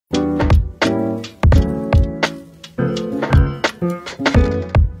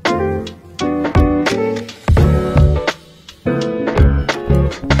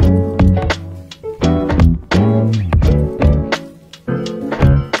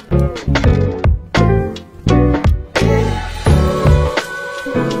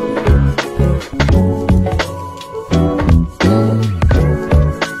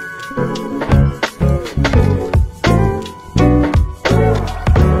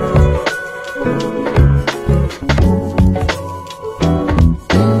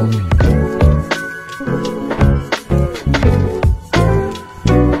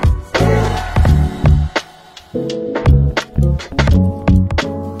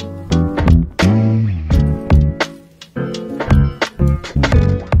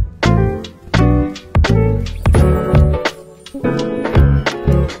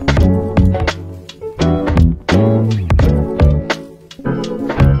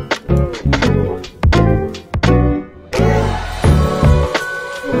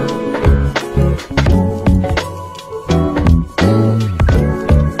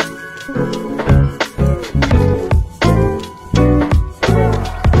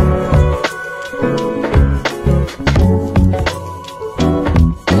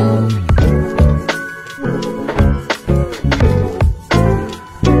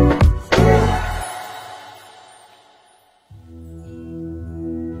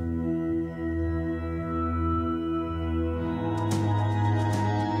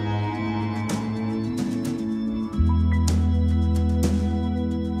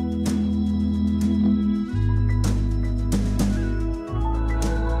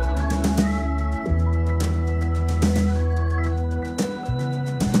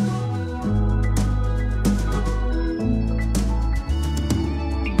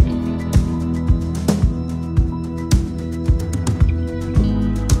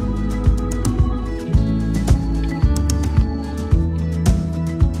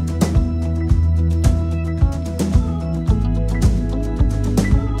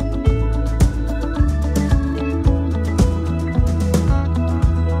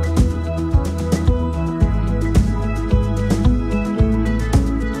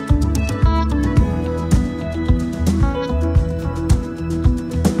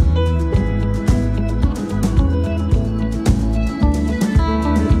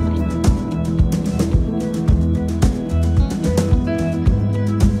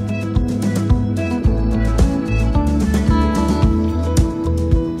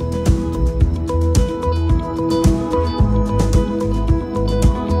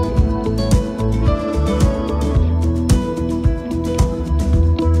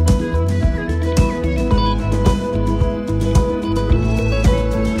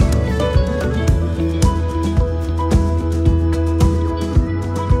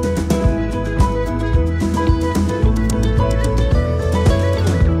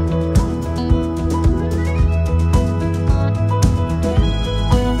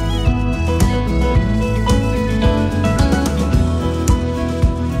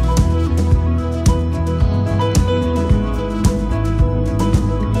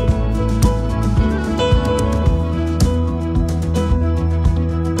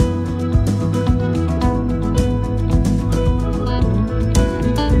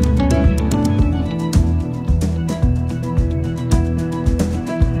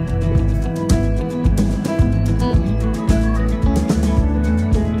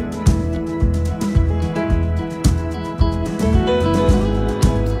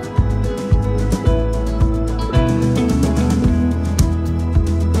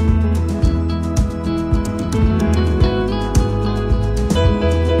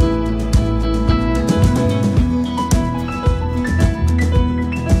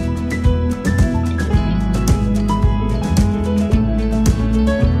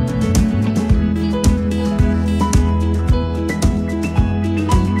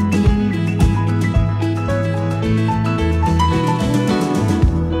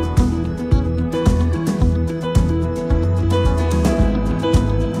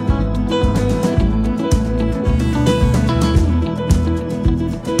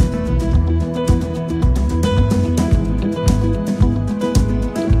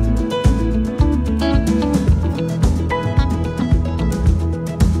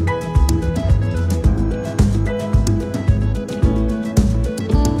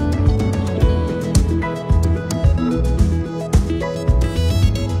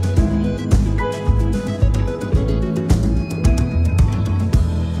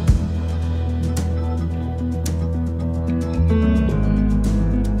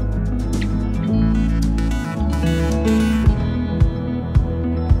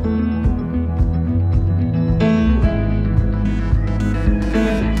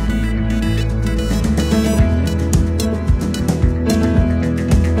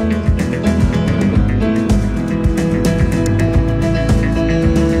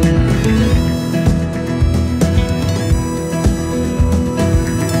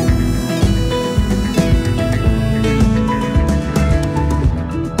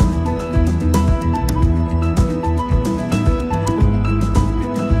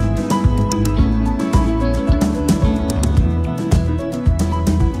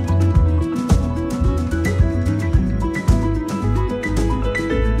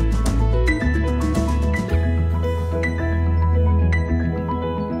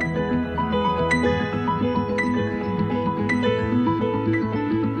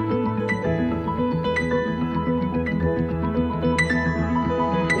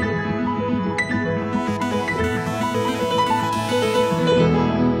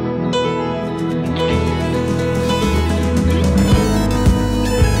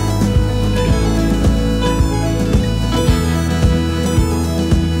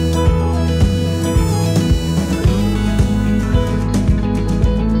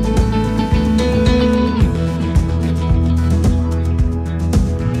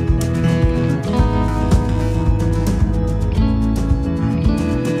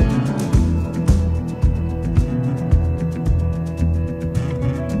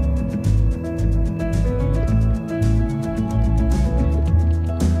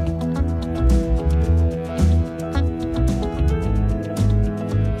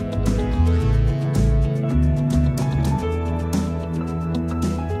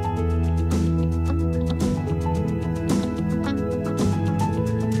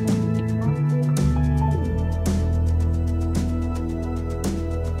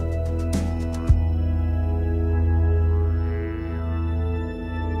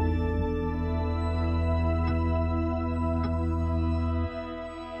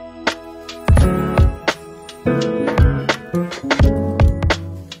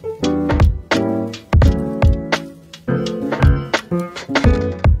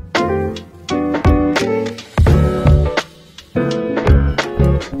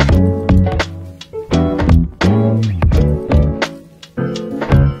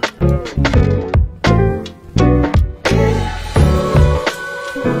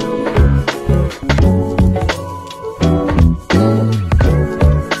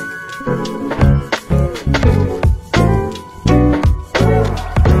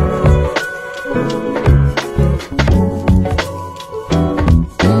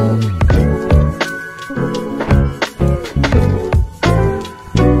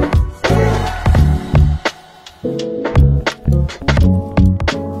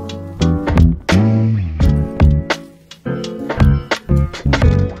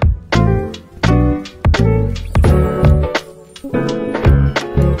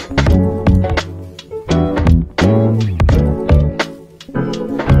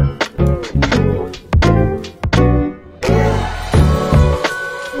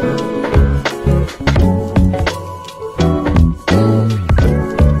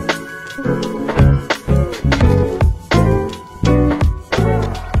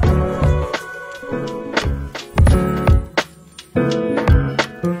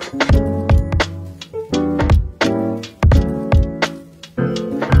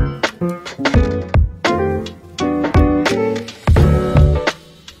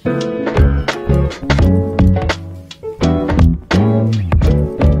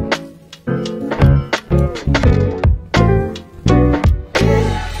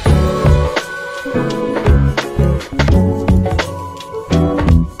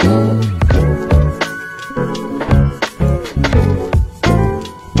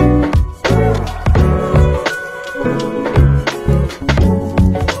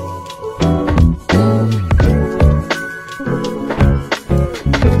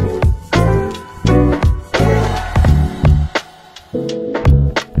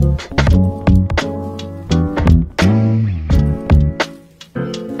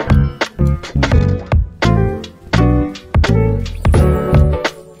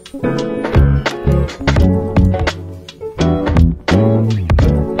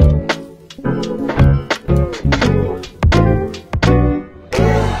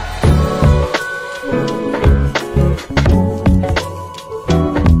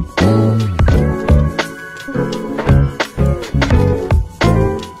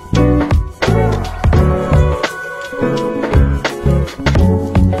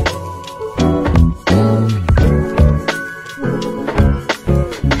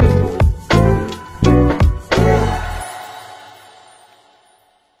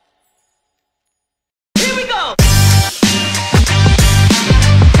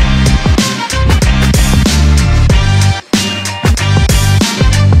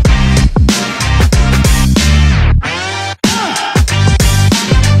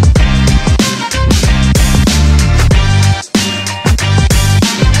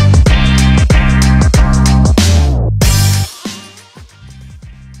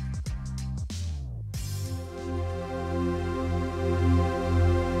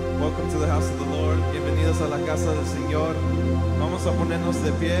Welcome to the house of the Lord. Bienvenidos a la casa del Señor. Vamos a ponernos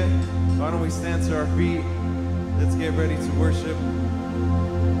de pie. Why don't we stand to our feet? Let's get ready to worship.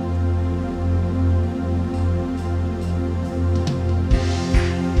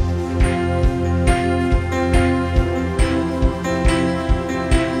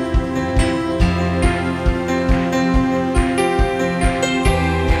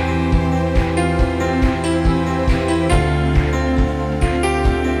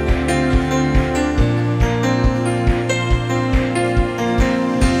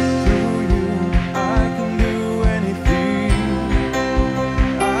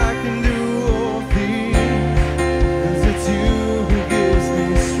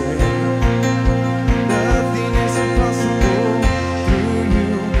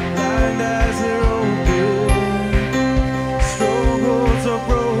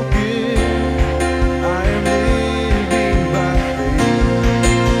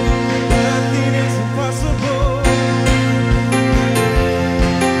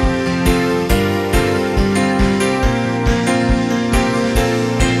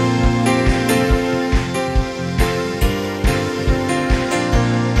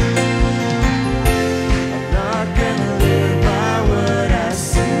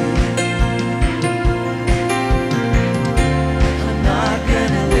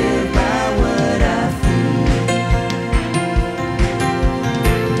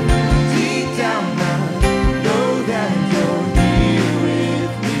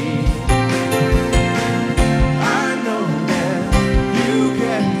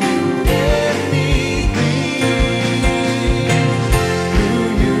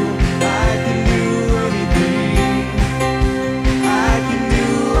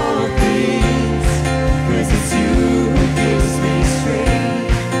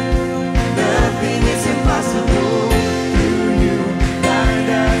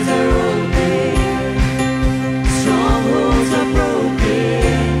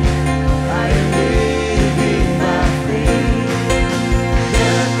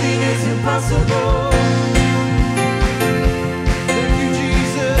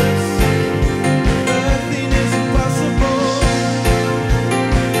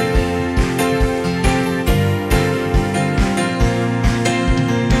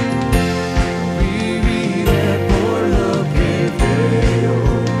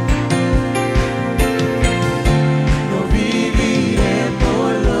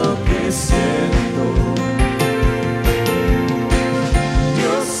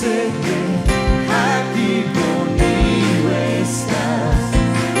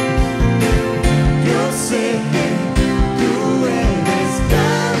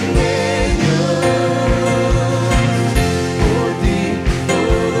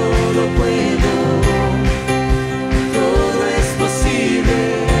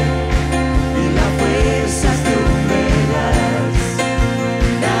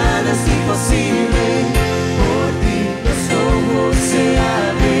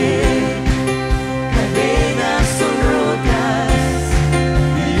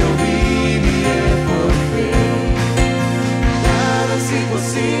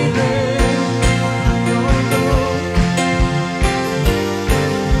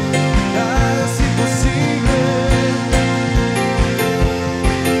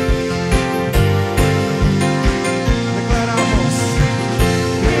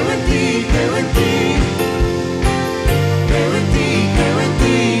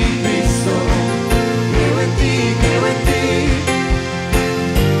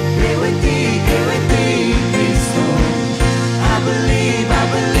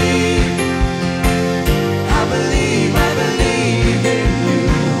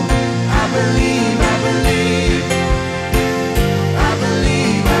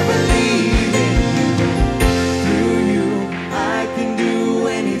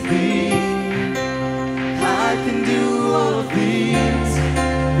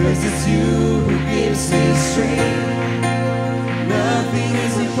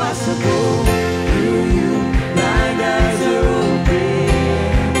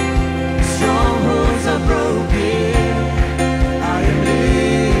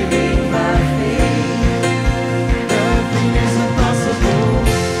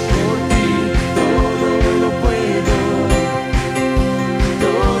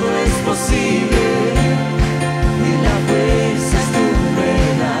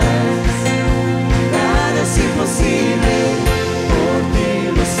 Imposible, por ti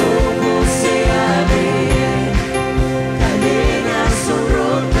los ojos se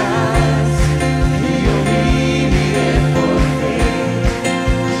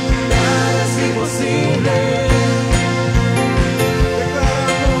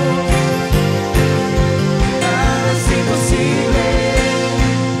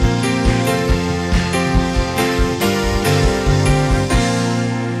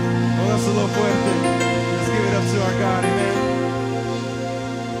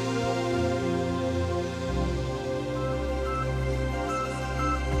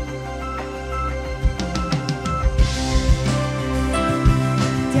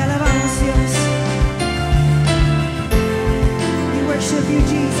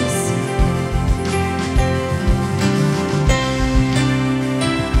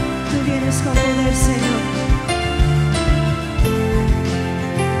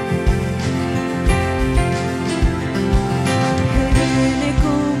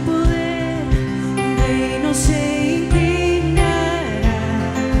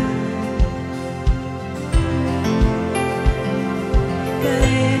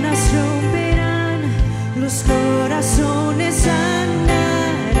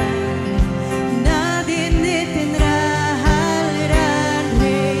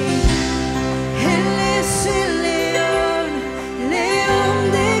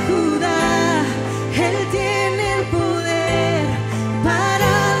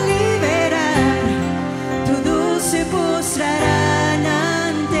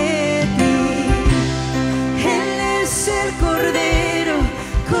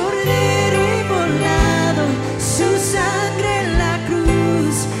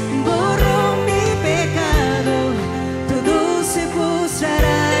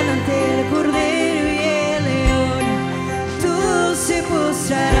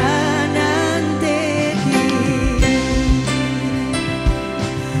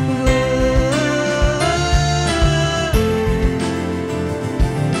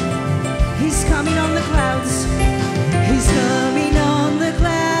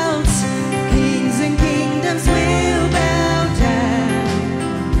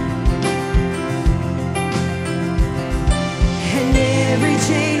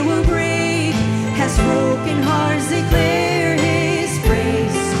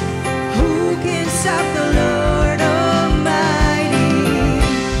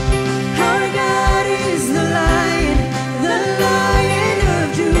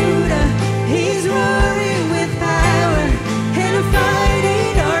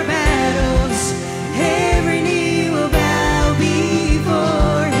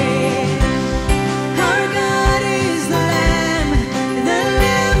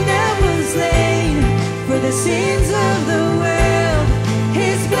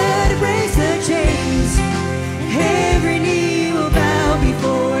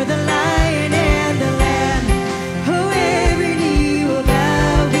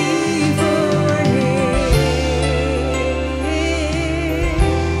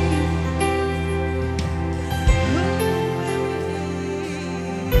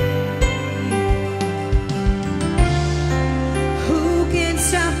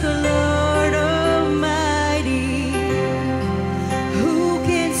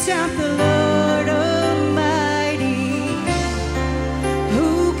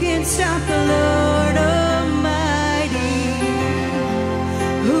can stop the Lord Almighty?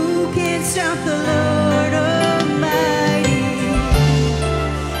 Who can stop the Lord Almighty?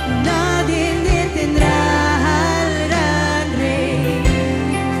 Nadie detendrá al gran Rey.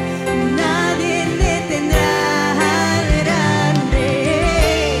 Nadie detendrá al gran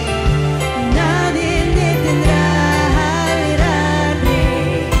Rey. Nadie detendrá al gran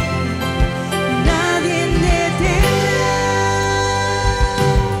Rey. Nadie detendrá.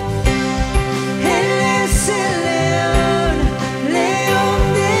 Él es el león, león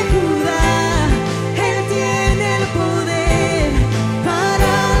de Judá. Él tiene el poder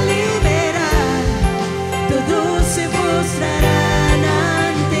para liberar. Todos se postrarán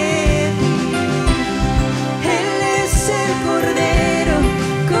ante ti. Él es el Cordero,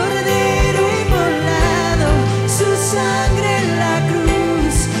 Cordero inmolado. Su sangre en la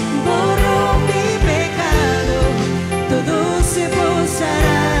cruz borró mi pecado. Todos se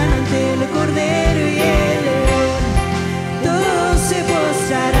postrarán ante el Cordero y el León. Todos se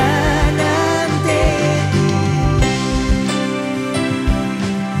postrarán ante ti.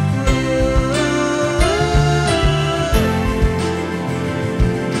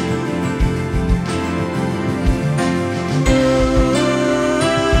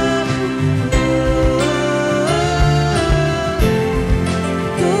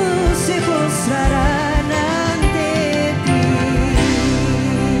 Todos se postrarán ante ti.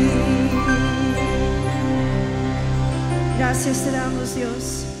 Gracias te damos,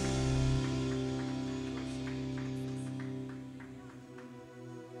 Dios.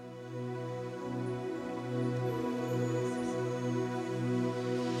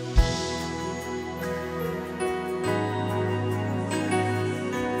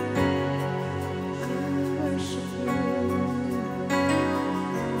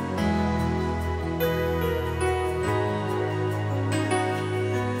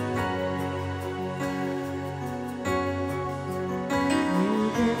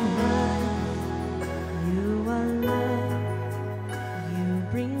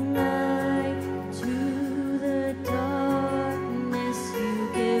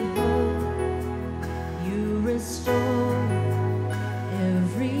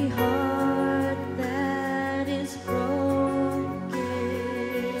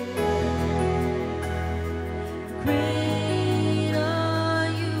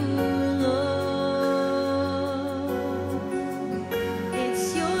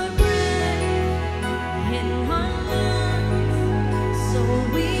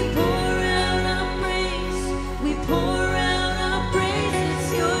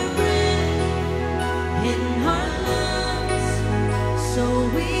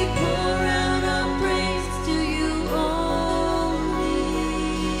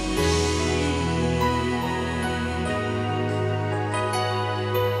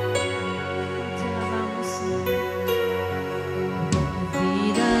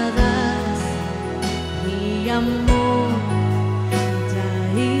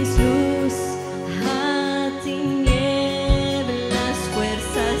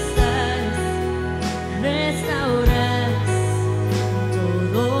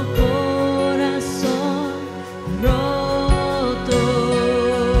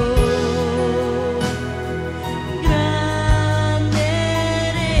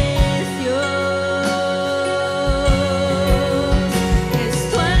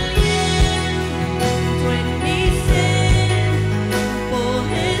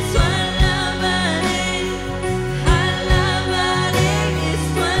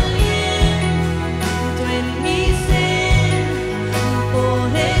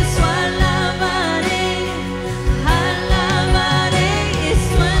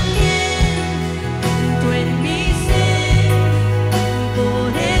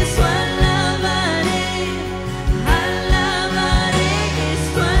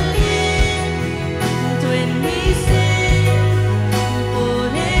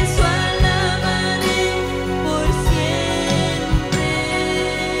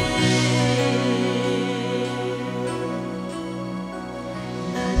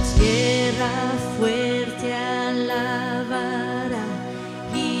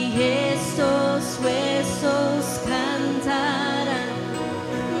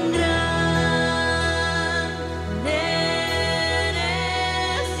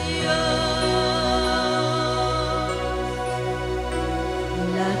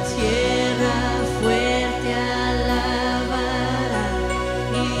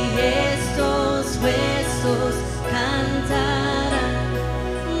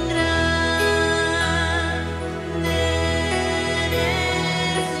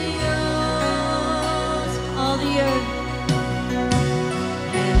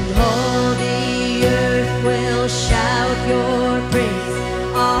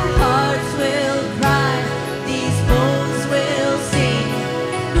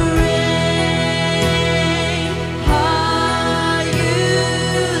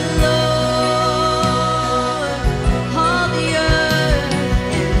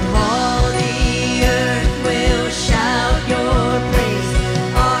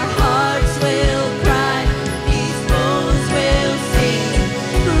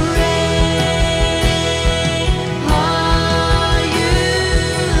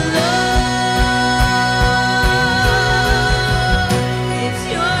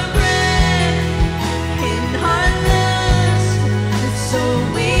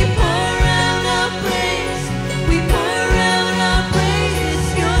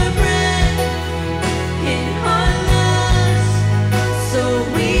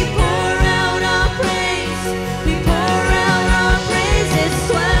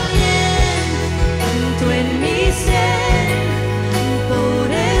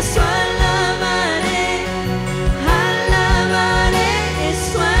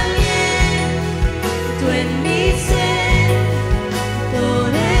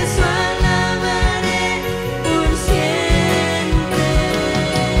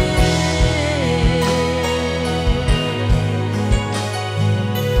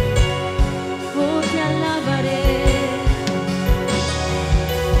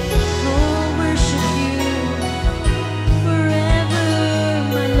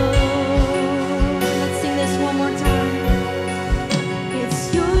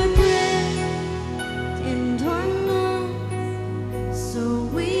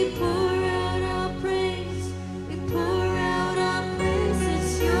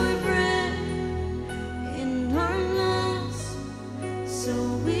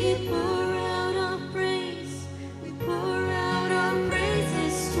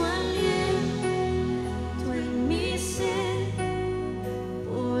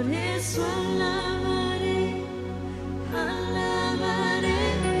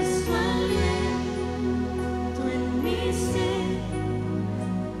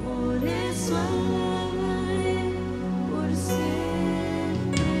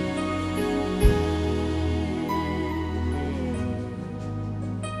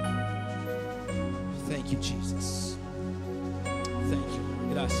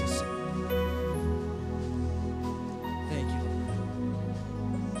 Gracias, Señor. Thank you, Lord.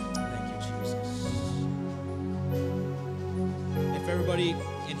 Thank you, Jesus. If everybody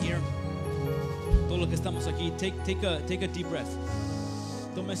in here, todos los que estamos aquí, take a deep breath.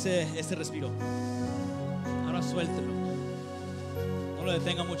 Tómese ese respiro. Ahora suéltelo. No lo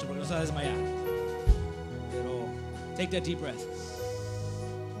detenga mucho porque no se va a desmayar. Pero take that deep breath.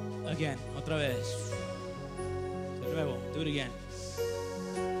 Again, otra vez. De nuevo, do it again.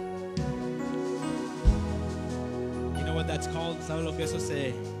 You know what that's called? ¿Sabe lo que eso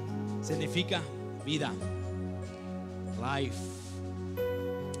significa? Vida. Life.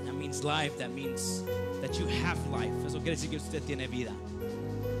 That means life. That means that you have life. Eso quiere decir que usted tiene vida.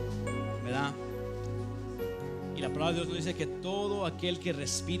 ¿Verdad? Y la palabra de Dios nos dice que todo aquel que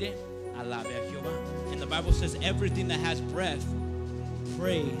respire alabe a Jehová. And the Bible says everything that has breath,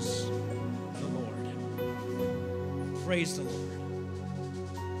 praise the Lord. Praise the Lord.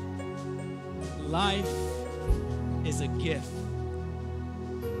 Life is a gift.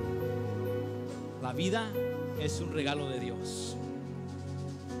 La vida es un regalo de Dios.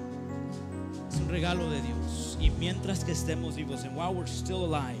 Es un regalo de Dios. Y mientras que estemos vivos, and while we're still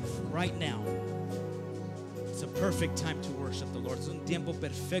alive, right now, it's a perfect time to worship the Lord. Es un tiempo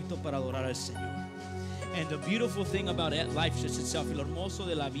perfecto para adorar al Señor. And the beautiful thing about life just itself, y lo hermoso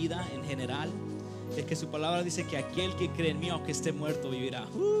de la vida en general, es que su palabra dice que aquel que cree en mí, aunque esté muerto, vivirá.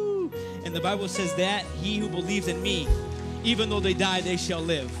 Woo! And the Bible says that he who believes in me, even though they die, they shall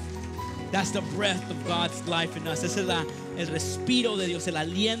live. That's the breath of God's life in us. Ese es el respiro de Dios, el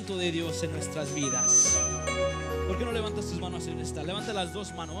aliento de Dios en nuestras vidas. ¿Por qué no levantas tus manos en esta? Levanta las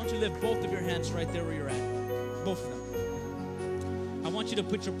dos manos. Why don't you lift both of your hands right there where you're at? Both of them. I want you to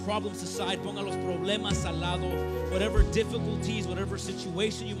put your problems aside. Ponga los problemas al lado. Whatever difficulties, whatever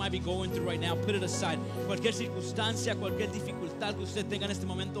situation you might be going through right now, put it aside. Cualquier circunstancia, cualquier dificultad que usted tenga en este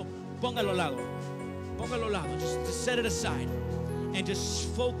momento, póngalo al lado. Póngalo al lado. Just set it aside. And just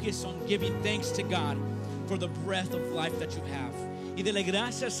focus on giving thanks to God for the breath of life that you have. Y dele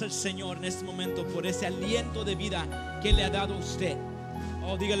gracias al Señor en este momento por ese aliento de vida que le ha dado a usted.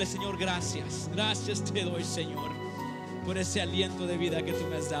 Oh, dígale, Señor, gracias. Gracias te doy, Señor, por ese aliento de vida que tú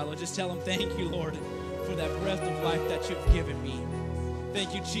me has dado. Just tell him, thank you, Lord, for that breath of life that you've given me.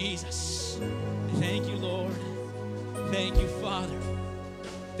 Thank you, Jesus. Thank you, Lord. Thank you, Father.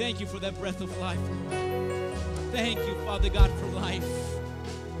 Thank you for that breath of life, Lord. Thank you, Father God, for life.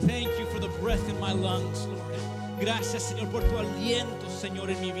 Thank you for the breath in my lungs, Lord. Gracias, Señor, por tu aliento, Señor,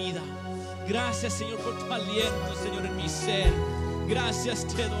 en mi vida. Gracias, Señor, por tu aliento, Señor, en mi ser. Gracias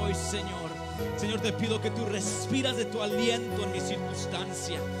te doy, Señor. Señor, te pido que tú respiras de tu aliento en mi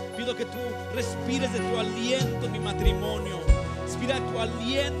circunstancia. Pido que tú respires de tu aliento en mi matrimonio. Respira tu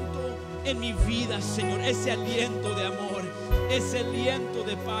aliento en mi vida, Señor. Ese aliento de amor, ese aliento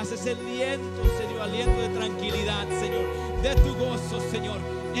de paz, ese aliento, Señor, aliento de tranquilidad, Señor, de tu gozo, Señor,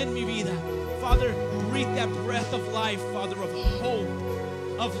 en mi vida. Father, breathe that breath of life, Father, of hope,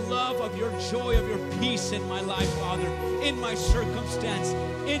 of love, of your joy, of your peace in my life, Father, in my circumstance,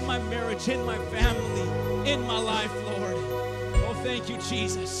 in my marriage, in my family, in my life, Lord. Oh, thank you,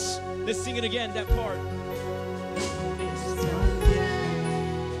 Jesus. Let's sing it again, that part.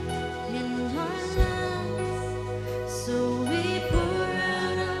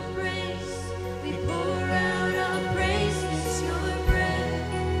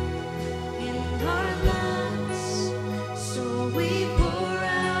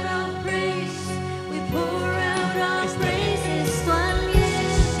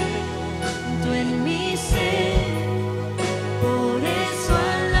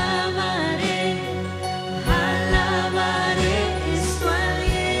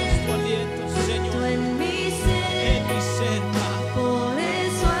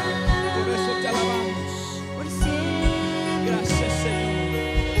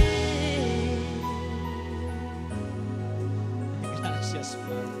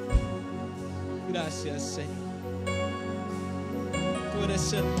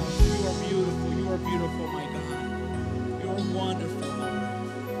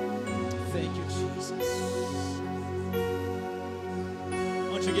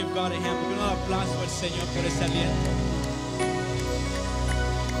 Señor, por ese aliento.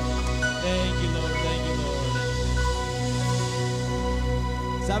 Thank you, Lord. Thank you, Lord.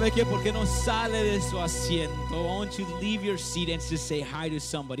 ¿Sabe qué? ¿Por qué no sale de su asiento? I want you to leave your seat and just say hi to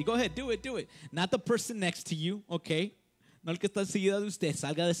somebody. Go ahead, do it, do it. Not the person next to you, okay? No el que está enseguida de usted.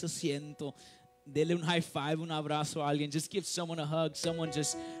 Salga de su asiento. Dele un high five, un abrazo a alguien. Just give someone a hug, someone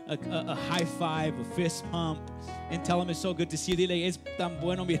just a high five, a fist pump, and tell them it's so good to see you. Dile, es tan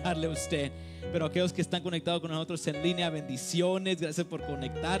bueno mirarle a usted. Pero aquellos que están conectados con nosotros en línea, bendiciones, gracias por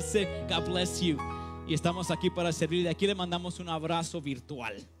conectarse. God bless you. Y estamos aquí para servir. De aquí le mandamos un abrazo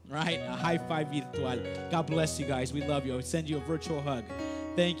virtual, right? A high five virtual. God bless you guys. We love you. I send you a virtual hug.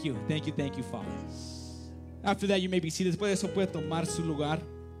 Thank you, thank you, thank you, Father. After that, you may be seated. Después de eso puede tomar su lugar.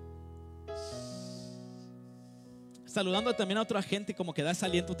 Saludando también a otra gente, como que da ese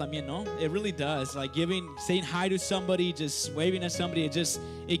aliento también, ¿no? It really does. Like saying hi to somebody, just waving at somebody,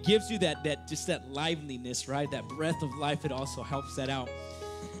 it gives you that liveliness, right? That breath of life. It also helps that out.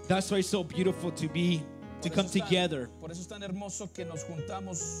 That's why it's so beautiful to come together. Por eso es tan hermoso que nos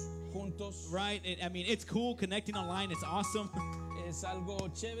juntamos juntos. Right? I mean, it's cool connecting online. It's awesome. Es algo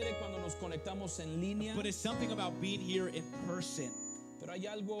chévere cuando nos conectamos en línea. But it's something about being here in person. Pero hay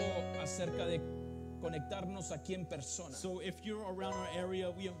algo acerca de conectarnos aquí en persona. So if you're around our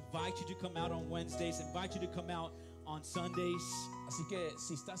area, we invite you to come out on Wednesdays, invite you to come out on Sundays. Así que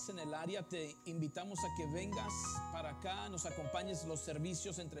si estás en el área, te invitamos a que vengas para acá, nos acompañes los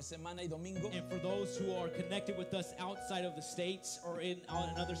servicios entre semana y domingo. And for those who are connected with us outside of the states or in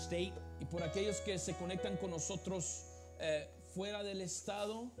another state, y por aquellos que se conectan con nosotros fuera del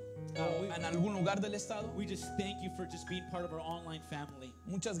estado o en algún lugar del estado, we just thank you for just being part of our online family.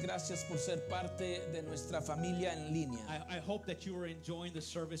 Muchas gracias por ser parte de nuestra familia en línea. I hope that you are enjoying the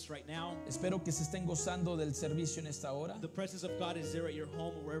service right now. Espero que se estén gozando del servicio en esta hora. The presence of God is there at your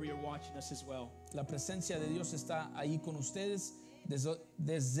home or wherever you're watching us as well. La presencia de Dios está ahí con ustedes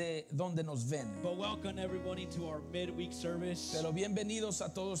desde donde nos ven. But welcome everybody to our midweek service. Pero bienvenidos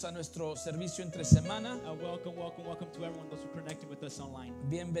a todos a nuestro servicio entre semana. Welcome to everyone those who are connected with us online.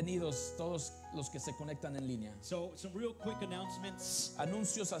 Bienvenidos todos los que se conectan en línea. So some real quick announcements.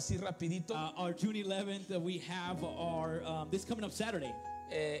 Anuncios así rapidito. Our June 11th, we have our this coming up Saturday.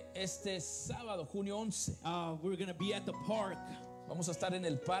 Este sábado, junio 11, we're going to be at the park. vamos a estar en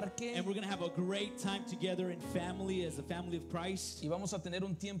el parque. And we're going to have a great time together in family as the family of Christ. Y vamos a tener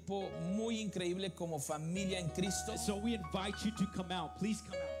un tiempo muy increíble como familia en Cristo. So we invite you to come out. Please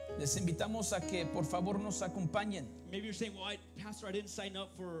come out. Les invitamos a que por favor nos acompañen. Maybe you're saying, well, Pastor, I didn't sign up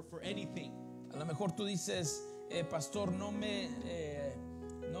for anything. A lo mejor tú dices, Pastor, no me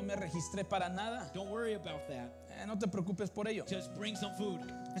registré para nada. Don't worry about that. No te preocupes por ello. Just bring some food.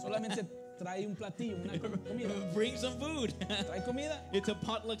 Solamente trae un platillo, una comida. Bring some food. Trae comida. It's a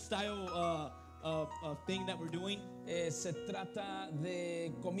potluck style thing that we're doing. Se trata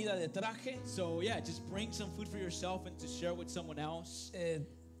de comida de traje. So yeah, just bring some food for yourself and to share with someone else.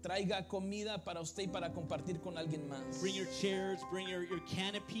 Traiga comida para usted y para compartir con alguien más. Bring your chairs, bring your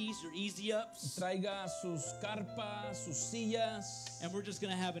canopies, your easy ups. Traiga sus carpas, sus sillas. And we're just going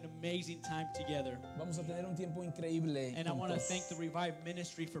to have an amazing time together. Vamos a tener un tiempo increíble. And I want to thank the Revive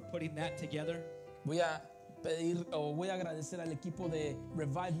Ministry for putting that together. Voy a agradecer al equipo de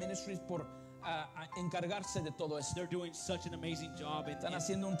Revive Ministries por encargarse de todo esto. They're doing such an amazing job. Están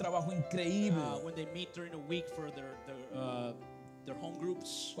haciendo un trabajo increíble. When they meet during the week for their home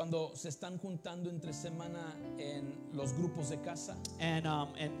groups. Cuando se están juntando entre semana en los grupos de casa. And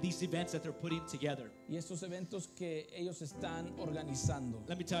these events that they're putting together. Y estos eventos que ellos están organizando.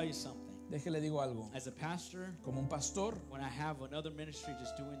 Let me tell you something. Déjele digo algo. As a pastor, como un pastor, when I have another ministry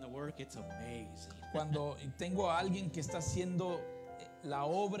just doing the work, it's amazing. Cuando tengo a alguien que está haciendo la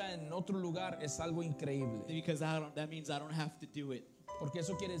obra en otro lugar, es algo increíble. Because that means I don't have to do it. Porque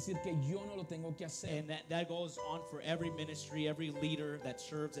eso quiere decir que yo no lo tengo que hacer. And that goes on for every ministry, every leader that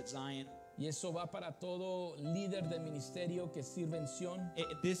serves at Zion. Y eso va para todo líder de ministerio que sirve en Sion.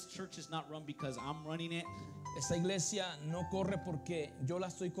 This church is not run because I'm running it. Esta iglesia no corre porque yo la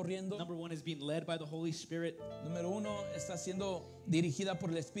estoy corriendo. Number one is being led by the Holy Spirit. Número uno, está siendo dirigida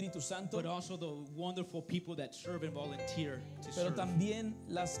por el Espíritu Santo. But also the wonderful people that serve and volunteer to Pero serve. también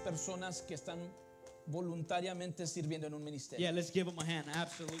las personas que están voluntariamente sirviendo en un ministerio. Yeah, let's give them a hand.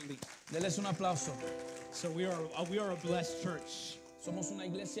 Absolutely. Denles un aplauso. So we are a blessed church. Somos una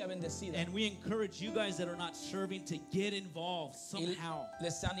iglesia bendecida. And we encourage you guys that are not serving to get involved somehow. Y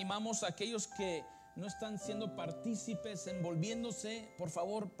les animamos a aquellos que no están siendo partícipes, envolviéndose, por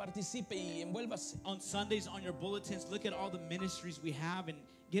favor, participe y envuélvase. On Sundays, on your bulletins, look at all the ministries we have and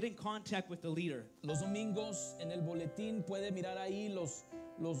get in contact with the leader. Los domingos en el boletín puede mirar ahí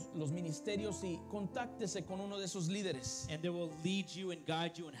los ministerios y contáctese con uno de esos líderes. And they will lead you and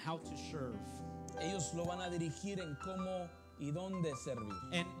guide you in how to serve. Ellos lo van a dirigir en cómo y dónde servir.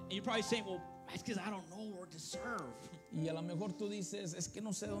 And you're probably saying, well, that's because I don't know where to serve. Y a lo mejor tú dices, es que no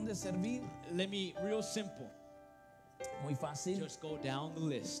sé dónde servir. Let me, real simple. Muy fácil. Just go down the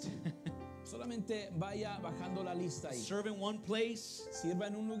list. Solamente vaya bajando la lista ahí. Serve in one place. Sirva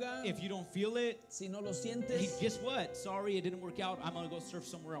en un lugar. If you don't feel it, Si no lo hey, sientes, guess what? Sorry, it didn't work out. I'm going to go serve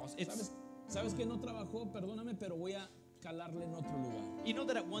somewhere else. sabes que no trabajó, perdóname, pero voy a calarle en otro lugar. You know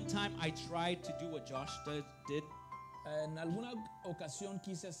that at one time I tried to do what Josh did? En alguna ocasión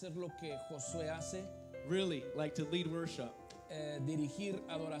quise hacer lo que Josué hace, Really, like to lead worship. dirigir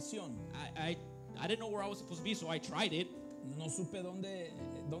adoración. I didn't know where I was supposed to be, so I tried it, No supe dónde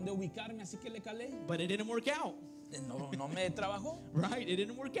ubicarme, así que le calé. but it didn't work out. No me trabajó. Right? It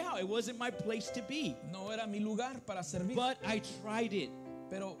didn't work out. It wasn't my place to be. No era mi lugar para servir. But I tried it.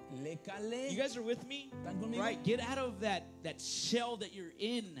 Pero le calé. You guys are with me? ¿Están conmigo? Right? Get out of that shell that you're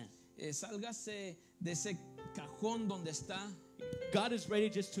in. Sálgase de ese cajón donde está. God is ready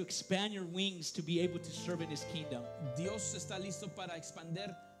just to expand your wings to be able to serve in His kingdom. Dios está listo para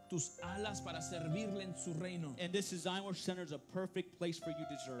expander tus alas para servirle en su reino. And this Design Worship Center is a perfect place for you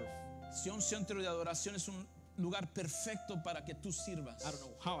to serve. Sion Centro de Adoración es un lugar perfecto para que tú sirvas. I don't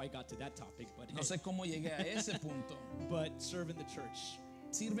know how I got to that topic, but No sé cómo llegué a ese punto. but serve in the church.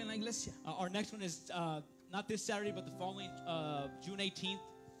 Sirve en la iglesia. Our next one is not this Saturday, but the following June 18th.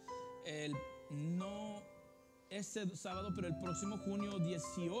 No este sábado, pero el próximo junio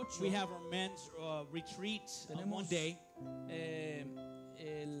 18 We have our men's retreat on one tenemos day.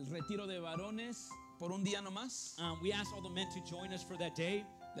 el retiro de varones por un día nomás. We asked all the men to join us for that day.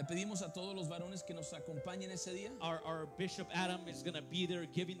 Le pedimos a todos los varones que nos acompañen ese día. Our Bishop Adam is going to be there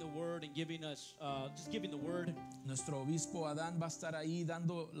giving the word and giving us, just giving the word. Nuestro obispo Adán va a estar ahí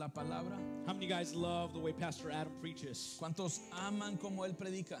dando la palabra. How many guys love the way Pastor Adam preaches? ¿Cuántos aman como él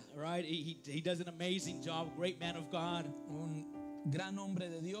predica? Right? He does an amazing job, great man of God. Un gran hombre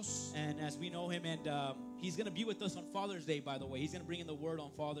de Dios. And as we know him, and he's going to be with us on Father's Day, by the way. He's going to bring in the word on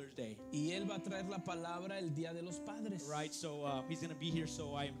Father's Day. Y él va a traer la palabra el día de los padres. Right? So he's going to be here.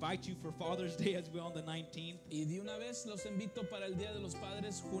 So I invite you for Father's Day as well on the 19th. Y de una vez los invito para el día de los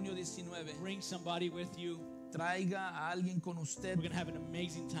padres, junio 19. Bring somebody with you. Traiga a alguien con usted. We're going to have an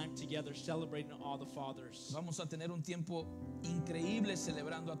amazing time together celebrating all the fathers. Vamos a tener un tiempo increíble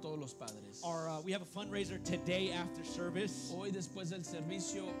celebrando a todos los padres. We have a fundraiser today after service. Hoy después del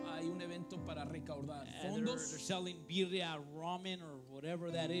servicio hay un evento para recaudar And they're fondos. selling birria, ramen, or whatever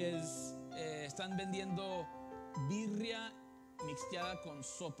that is. Están vendiendo birria mixteada con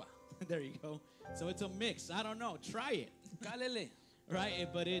sopa. There you go. So it's a mix. I don't know. Try it. Cálele. Right?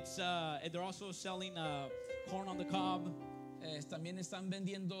 But it's and they're also selling corn on the cob. También están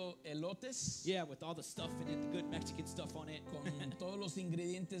vendiendo elotes Yeah, with all the stuff in it, the good Mexican stuff on it. con todos los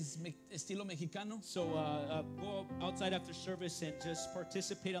ingredientes estilo mexicano. So go outside after service and just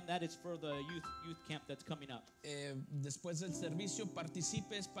participate on that. It's for the youth camp that's coming up. Después del servicio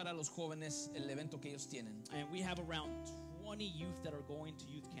participes para los jóvenes el evento que ellos tienen. And we have around 20 youth that are going to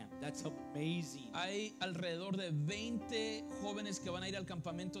youth camp. That's amazing. Hay alrededor de 20 jóvenes que van a ir al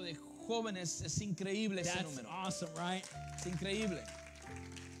campamento de jóvenes. Es increíble ese That's número. awesome, right? Es increíble.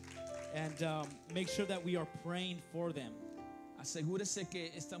 And make sure that we are praying for them, Asegúrese que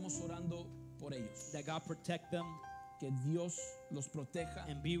estamos orando por ellos. that God protect them Que Dios los proteja,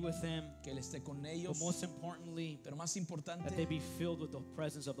 and be with them. que Él esté con But ellos. most importantly, Pero más that they importante, be filled with the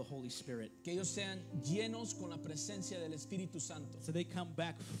presence of the Holy Spirit. que ellos sean llenos con la presencia del Espíritu Santo. So they come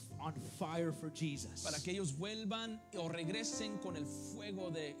back on fire for Jesus. Para que ellos vuelvan o regresen con el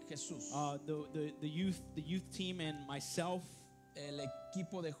fuego de Jesús. The youth team and myself El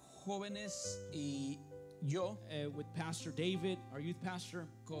equipo de jóvenes y yo with Pastor David, our youth pastor,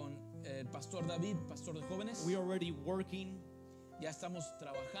 con el pastor David, pastor de jóvenes, we are already working ya estamos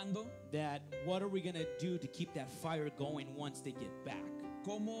trabajando. that what are we going to do to keep that fire going once they get back?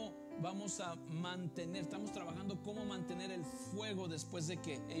 ¿Cómo vamos a mantener? Estamos trabajando cómo mantener el fuego después de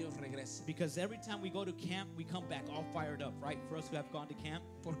que ellos regresen. Because every time we go to camp, we come back all fired up, right? For us who have gone to camp,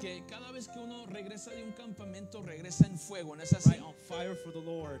 Porque cada vez que uno regresa de un campamento, regresa en fuego, ¿no es así? right? On fire for the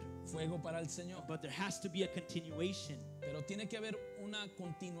Lord. Fuego para el Señor. But there has to be a continuation, Pero tiene que haber una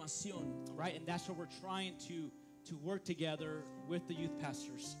continuación. right? And that's what we're trying to work together with the youth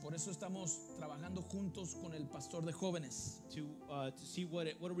pastors Por eso estamos trabajando juntos con el pastor de jóvenes. to see what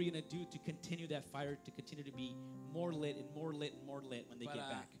are we going to do to continue that fire, to continue to be more lit and more lit and more lit when they get Para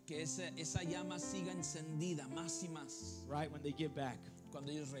back, que esa llama siga encendida más y más right? When they get back. cuando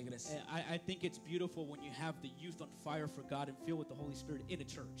ellos regresen. I think it's beautiful when you have the youth on fire for God and filled with the Holy Spirit in a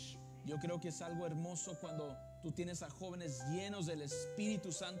church. Yo creo que es algo hermoso cuando tú tienes a jóvenes llenos del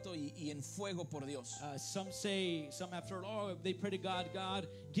Espíritu Santo y en fuego por Dios. Some have heard, oh, they pray to God, God,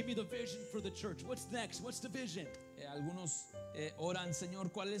 give me the vision for the church. What's next? What's the vision? algunos oran,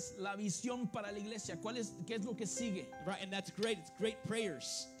 Señor, ¿cuál es la visión para la iglesia? ¿Qué es lo que sigue? Right, and that's great. It's great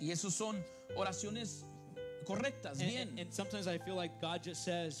prayers. Y esos son oraciones correctas, bien. And sometimes I feel like God just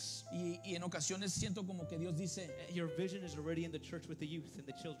says, Y en ocasiones siento como que Dios dice, your vision is already in the church with the youth and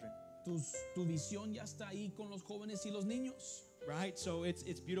the children. tu visión ya está ahí con los jóvenes y los niños. Right? So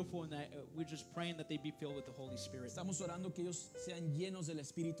it's beautiful, and that we're just praying that they be filled with the Holy Spirit. Estamos orando que ellos sean llenos del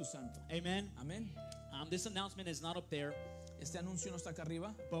Espíritu Santo. Amen. Amén. This announcement is not up there, Este anuncio no está acá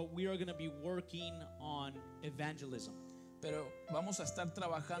arriba, but we are going to be working on evangelism. pero vamos a estar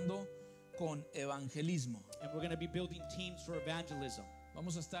trabajando con evangelismo. And we're going to be building teams for evangelism.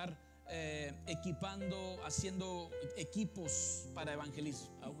 Vamos a estar equipando, haciendo equipos para evangelismo.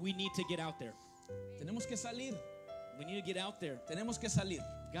 We need to get out there. Tenemos que salir, We need to get out there. tenemos que salir.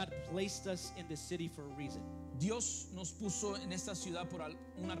 God placed us in this city for a reason. Dios nos puso en esta ciudad por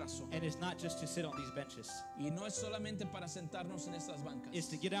una razón. And it's not just to sit on these benches. Y no es solamente para sentarnos en estas bancas. It's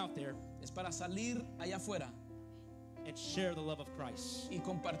to get out there Es para salir allá afuera and share the love of Christ. y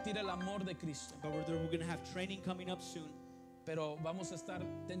compartir el amor de Cristo. But we're going to have training coming up soon. Pero vamos a estar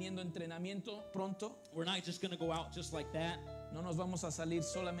teniendo entrenamiento pronto. We're not just going to go out just like that. No nos vamos a salir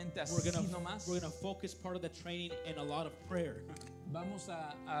solamente así nomás. We're going to focus part of the training in a lot of prayer. Vamos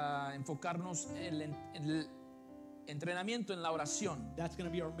a enfocarnos en el entrenamiento, en la oración. That's going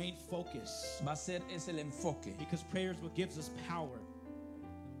to be our main focus, Va a ser es el enfoque. because prayer is what gives us power.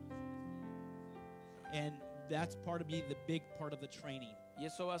 And that's part of the big part of the training. Y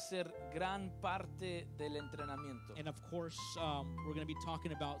eso va a ser gran parte del entrenamiento. And of course, we're going to be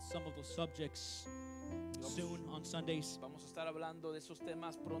talking about some of those subjects soon on Sundays. Vamos a estar hablando de esos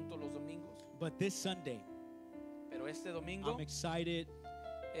temas pronto los domingos. But this Sunday, Pero este domingo I'm excited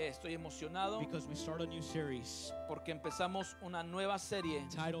estoy emocionado because we start a new series porque empezamos una nueva serie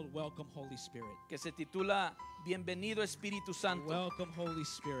titled Welcome Holy Spirit. que se titula Bienvenido Espíritu Santo. Welcome Holy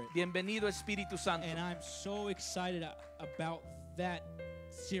Spirit. Bienvenido Espíritu Santo. And I'm so excited about that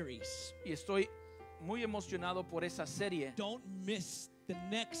series. Y estoy muy emocionado por esa serie. Don't miss the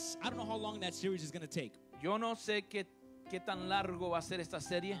next. I don't know how long that series is going to take, Yo no sé qué tan largo va a ser esta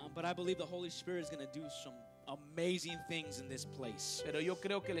serie, but I believe the Holy Spirit is going to do some amazing things in this place. pero yo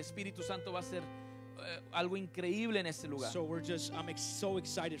creo que el Espíritu Santo va a hacer algo increíble en este lugar. So I'm so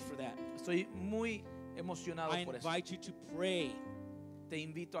excited for that. Estoy muy emocionado I por eso. invite you to pray. Te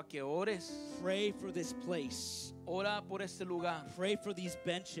invito a que ores. Pray for this place. Ora por este lugar. Pray for these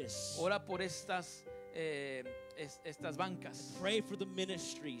benches. Ora por estas bancas. Pray for the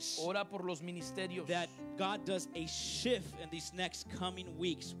ministries. Ora por los ministerios. That God does a shift in these next coming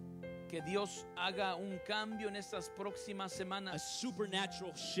weeks. Que Dios haga un cambio en estas próximas A semanas.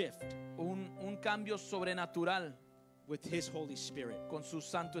 supernatural shift Un cambio sobrenatural with His Holy Spirit. con su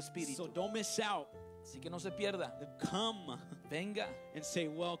Santo Espíritu. So don't miss out. Así que no se pierda. Come Venga and say,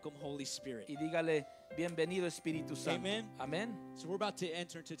 welcome, Holy Spirit. y dígale, bienvenido Espíritu Santo. Amen. Amén. So we're about to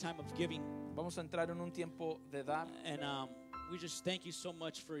enter into a time of giving. Vamos a entrar en un tiempo de dar. And we just thank you so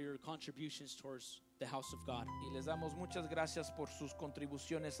much for your contributions towards the house of God. Y les damos muchas gracias por sus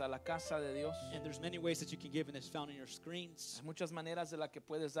contribuciones a la casa de Dios. And there's many ways that you can give, and it's found in your screens. Hay muchas maneras de las que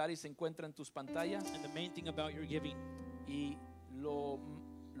puedes dar y se encuentra en tus pantallas. And the main thing about your giving, Y lo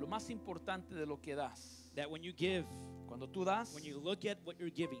más importante de lo que das, that when you give, cuando tú das, when you look at what you're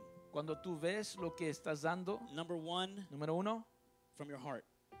giving, cuando tú ves lo que estás dando, number one, número uno, from your heart,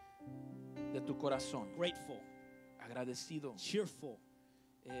 de tu corazón, grateful, agradecido, cheerful,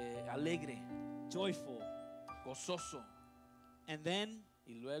 alegre, joyful, gozoso. and then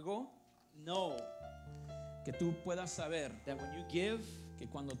Y luego know que tú puedas saber that when you give, que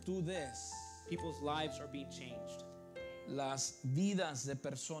cuando tú des, people's lives are being changed. las vidas de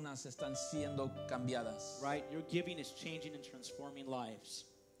personas están siendo cambiadas. Right? Your giving is changing and transforming lives.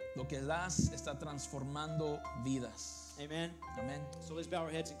 Lo que das está transformando vidas. Amen. Amén. So let's bow our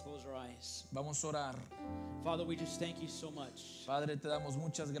heads and close our eyes. Vamos a orar. Father, we just thank you so much. Padre, te damos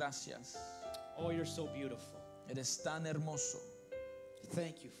muchas gracias. Oh, you're so beautiful. Eres tan hermoso.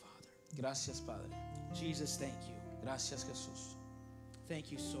 Thank you, Father. Gracias, Padre. Jesus, thank you. Gracias, Jesús.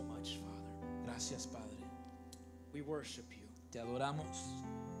 Thank you so much, Father. Gracias, Padre. We worship you. Te adoramos.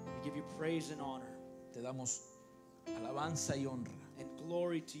 We give you praise and honor Te damos alabanza y honra. and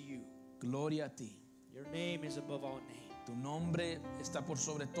glory to you. Gloria a ti. Your name is above all name. Tu nombre está por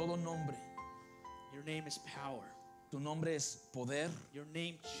sobre todo nombre. Your name is power. Tu nombre es poder. Your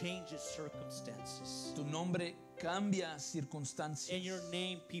name changes circumstances. Tu nombre cambia In circunstancias. your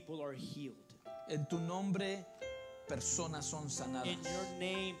name, people are healed. En tu nombre, personas son sanadas. In your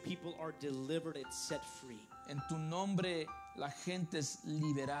name, people are delivered and set free. En tu nombre, La gente es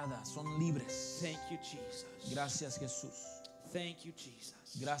liberada, son libres. Thank you, Jesus. Gracias, Jesús. Thank you,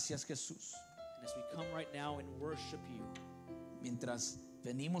 Jesus. Gracias, Jesús. And as we come right now and worship you Mientras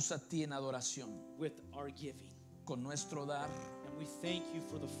venimos a ti en adoración with our giving, con nuestro dar, and we thank you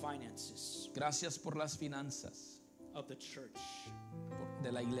for the finances gracias por las finanzas of the church.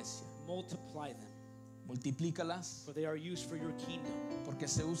 de la iglesia. Multiply them, Multiplícalas for they are used for your kingdom. porque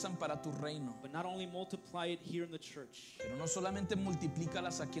se usan para tu reino. But not only multiply it here in the church, Pero no solamente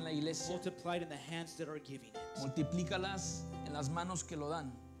multiplícalas aquí en la iglesia, multiply it in the hands that are giving it. multiplícalas en las manos que lo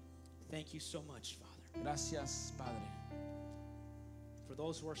dan. Thank you so much, Father. Gracias, Padre, For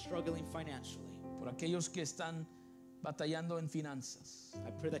those who are struggling financially, por aquellos que están batallando en finanzas.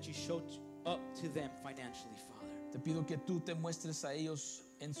 I pray that you show up to them financially, Father. Te pido que tú te muestres a ellos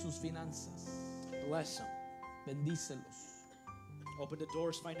en sus finanzas. Bless them. Bendícelos. Open the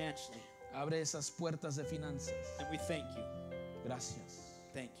doors financially. Abre esas puertas de finanzas. And we thank you. Gracias.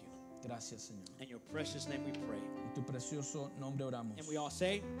 Thank you. Gracias, Señor. In your precious name we pray. En tu precioso nombre oramos. And we all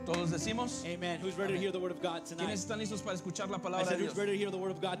say, Todos decimos, amen. Who's ready to hear the word of God tonight? ¿quiénes están listos para escuchar la I palabra said, de who's Dios? ready to hear the word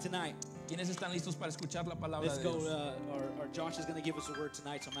of God tonight? ¿Quiénes están listos para escuchar la palabra Let's de go. Dios? Our Josh is going to give us a word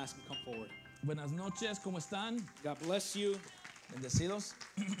tonight, so I'm asking him to come forward. Buenas noches, ¿cómo están? God bless you. Bendecidos.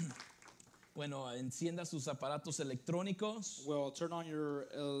 Bueno, encienda sus aparatos electrónicos Well, turn on your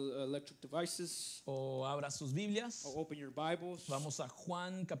electric devices o abra sus Biblias. or open your Bibles. Vamos a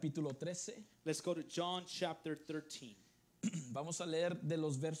Juan capítulo 13. Let's go to John chapter 13. Vamos a leer de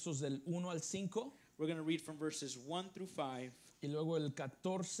los versos del 1 al 5 We're going to read from verses 1 through 5 y luego el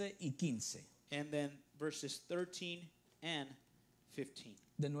 14 y 15. and then verses 13 and 15.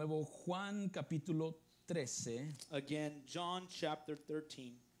 De nuevo Juan capítulo 13 Again, John chapter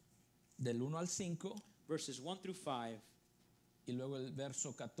 13, del 1 al 5 verses 1 through 5, y luego el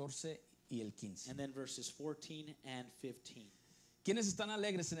verso 14 y el 15. and then verses 14 and 15. ¿Quiénes están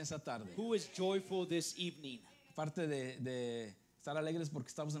alegres en esa tarde? Who is joyful this evening? Aparte de estar alegres porque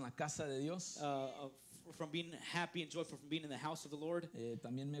estamos en la casa de Dios, From being happy and joyful from being in the house of the Lord.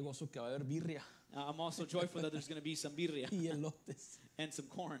 también me gozo que va a haber birria I'm also joyful that there's going to be some birria y elotes. and some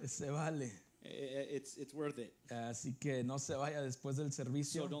corn. Se vale. It's worth it. Así que no se vaya después del So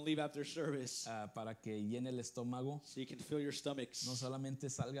servicio don't leave after service para que llene el estómago. so you can fill your stomachs. No solamente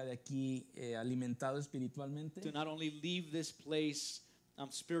salga de aquí alimentado espiritualmente, To not only leave this place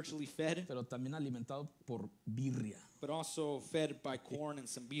spiritually fed, pero también alimentado por birria. but also fed by corn and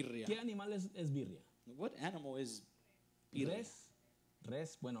some birria. ¿Qué animal es birria? What animal is birria? Res.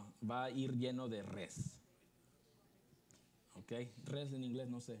 Res, bueno, va a ir lleno de res. Ok, res en inglés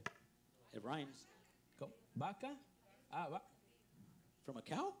no sé. It rhymes. ¿Cómo? ¿Vaca? Ah, va. From a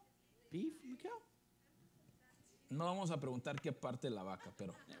cow? Beef from a cow? No vamos a preguntar qué parte de la vaca,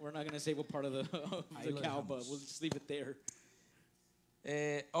 pero We're not going to say what part of the, Ahí the lo cow, dejamos. but we'll just leave it there.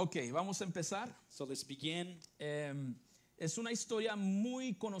 ok, vamos a empezar. So let's begin. Es una historia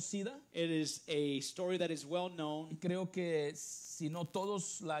muy conocida. It is a story that is well known. Creo que si no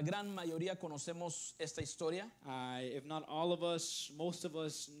todos, la gran mayoría conocemos esta historia. If not all of us, most of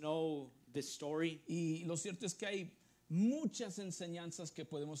us know this story. Y lo cierto es que hay muchas enseñanzas que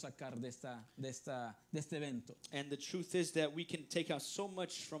podemos sacar de este evento. And the truth is that we can take out so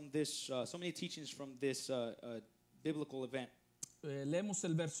much from this, so many teachings from this biblical event. Leemos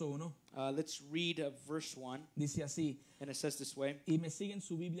el verso 1. Let's read verse 1, Dice así, and it says this way. y me siguen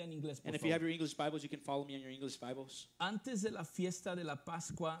su Biblia en inglés, por And if you favor. have your English Bibles, you can follow me on your English Bibles. Antes de la fiesta de la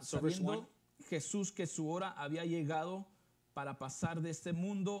Pascua, So, verse sabiendo Jesús que su hora había llegado para pasar de este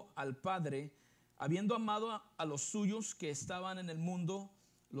mundo al Padre, habiendo amado a los suyos que estaban en el mundo,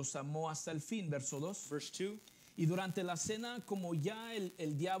 los amó hasta el fin. Verso 2. Verse 2. Y durante la cena, como ya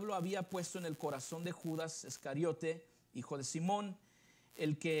el diablo había puesto en el corazón de Judas Iscariote, hijo de Simón,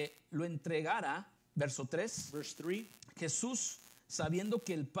 el que lo entregara, verso 3, Verse 3. Jesús, sabiendo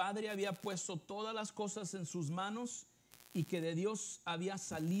que el Padre había puesto todas las cosas en sus manos y que de Dios había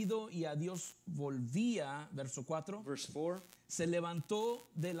salido y a Dios volvía, verso 4, Verse 4. se levantó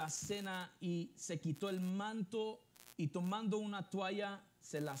de la cena y se quitó el manto y tomando una toalla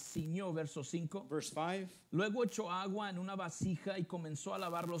se la ciñó, verso 5. Verse 5. Luego echó agua en una vasija y comenzó a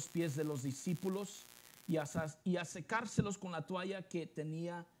lavar los pies de los discípulos y a secárselos con la toalla que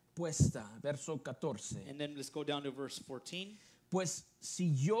tenía puesta, verso 14. And then let's go down to verse 14. Pues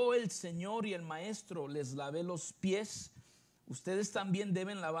si yo, el Señor y el Maestro, les lavé los pies, ustedes también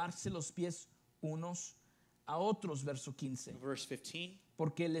deben lavarse los pies unos a otros, verso 15. Verse 15.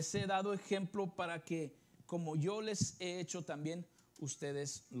 Porque les he dado ejemplo para que, como yo les he hecho, también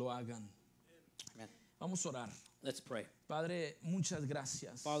ustedes lo hagan. Amen. Vamos a orar. Let's pray. Padre, muchas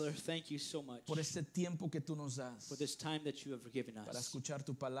gracias Father, thank you so much por este tiempo que tú nos das for this time that you have given para us escuchar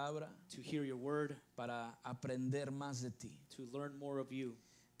tu palabra, to hear your word, para aprender más de ti. to learn more of you.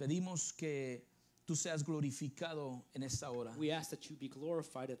 Pedimos que tú seas glorificado en esta hora, We ask that you be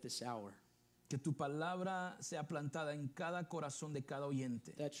glorified at this hour, que tu palabra sea plantada en cada corazón de cada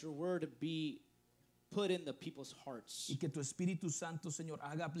oyente that your word be put in the people's hearts, y que tu Espíritu Santo, Señor,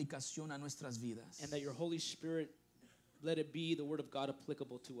 haga aplicación a nuestras vidas. and that your Holy Spirit, let it be the word of God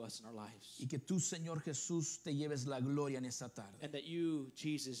applicable to us in our lives, Y que tú, Señor Jesús, te lleves la gloria en esta tarde. and that you,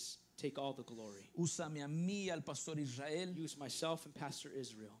 Jesus, take all the glory. Úsame a mí y al pastor Israel Use myself and Pastor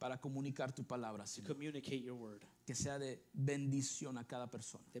Israel para comunicar tu palabra, to Señor. communicate your word, Que sea de bendición a cada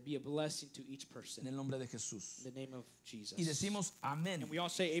persona. that be a blessing to each person, En el nombre de Jesús. in the name of Jesus. Y decimos amén. And we all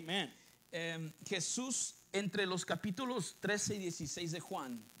say amen. Jesús, entre los capítulos 13 y 16 de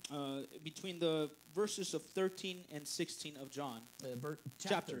Juan, Between the verses of 13 and 16 of John,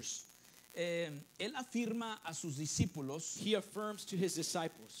 chapters, él afirma a sus discípulos he affirms to his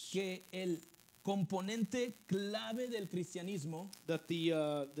disciples que el componente clave del cristianismo that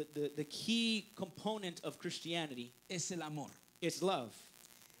the key component of Christianity es el amor. is love.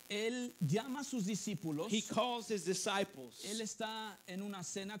 Él llama a sus discípulos. He calls his disciples. Él está en una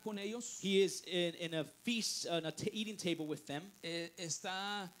cena con ellos. He is in a feast, on a eating table with them,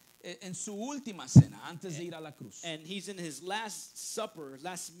 Está en su última cena antes de ir a la cruz. and he's in his last supper,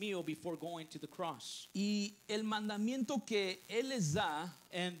 last meal before going to the cross. Y el mandamiento que él les da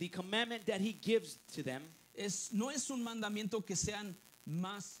And the commandment that he gives to them, no es un mandamiento que sean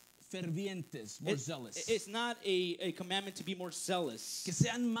más fervientes, more zealous, it's not a commandment to be more zealous, que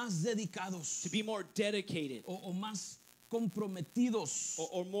sean más dedicados to be more dedicated, o más comprometidos.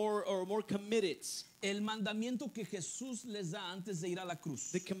 or more committed. El mandamiento que Jesús les da antes de ir a la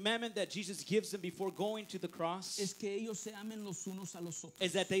cruz The commandment that Jesus gives them before going to the cross es que ellos se amen los unos a los otros.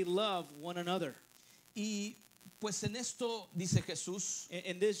 is that they love one another. Y pues en esto dice Jesús,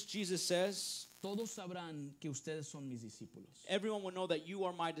 In this, Jesus says, todos sabrán que ustedes son mis discípulos. everyone will know that you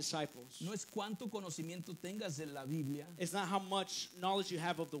are my disciples. No es cuánto conocimiento tengas de la Biblia, It's not how much knowledge you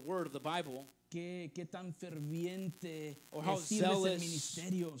have of the word of the Bible, qué tan ferviente or how sirves en zealous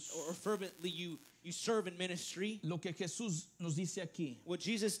ministerios. or fervently you serve in ministry. Lo que Jesús nos dice aquí What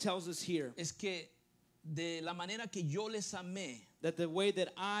Jesus tells us here, es que de la manera que yo les amé, that the way that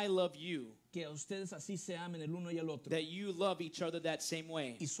I love you, que a ustedes así se amen el uno y el otro. that you love each other that same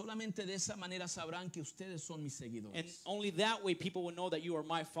way. Y solamente de esa manera sabrán que ustedes son mis And seguidores. only that way people will know that you are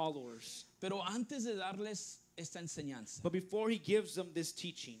my followers. Pero antes de darles esta enseñanza, But before he gives them this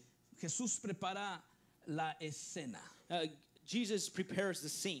teaching, Jesús prepara la escena, Jesus prepares the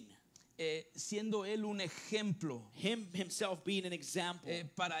scene, siendo él un ejemplo him himself being an example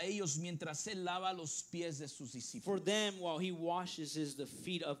para ellos mientras él lava los pies de sus for discípulos. them while he washes the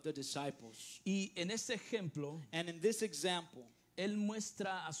feet of the disciples. Y en este ejemplo, And in this example, él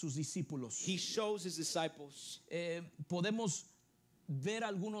muestra a sus discípulos. he shows his disciples, Podemos ver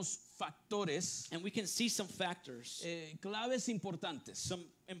algunos factores, and we can see some factors, claves importantes, some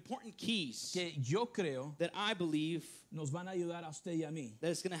important keys que yo creo that I believe nos van a ayudar a usted y a mí that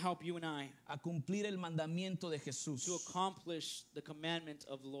is going to help you and I a cumplir el mandamiento de Jesús to accomplish the commandment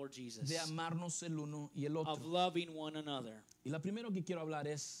of the Lord Jesus de amarnos el uno y el of otro. loving one another. Y lo primero que quiero hablar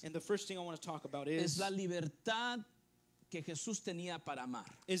es And the first thing I want to talk about es is la libertad que Jesús tenía para amar.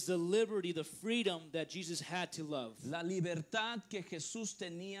 the liberty, the freedom that Jesus had to love. La libertad que Jesús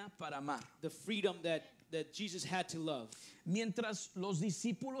tenía para amar. The freedom that Jesus had to love. Mientras los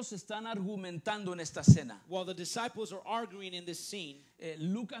discípulos están argumentando en esta cena, While the disciples are arguing in this scene,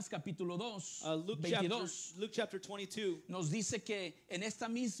 Lucas capítulo 2, Luke 22, chapter 22, nos dice que en esta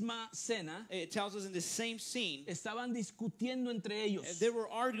misma cena it tells us in the same scene, estaban discutiendo entre ellos. they were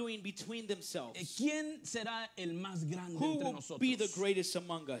arguing between themselves. ¿Quién será el más grande Who entre will nosotros? be the greatest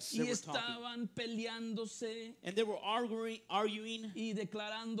among us? They Y were talking. estaban peleándose And they were arguing y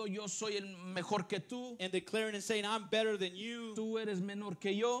declarando, yo soy el mejor que tú, and declaring and saying, I'm better than you. tú eres menor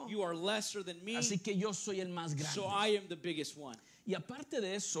que yo, You are lesser than me. así que yo soy el más grande. So I am the biggest one. Y aparte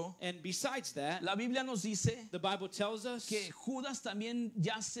de eso, And besides that, la Biblia nos dice the Bible tells us que Judas también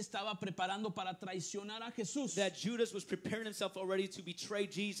ya se estaba preparando para traicionar a Jesús. that Judas was preparing himself already to betray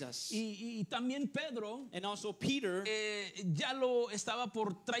Jesus. Y también Pedro And also Peter, ya lo estaba por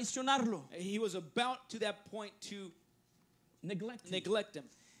traicionarlo. he was about to that point to neglect him.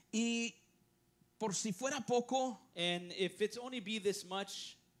 Y por si fuera poco, And if it's only be this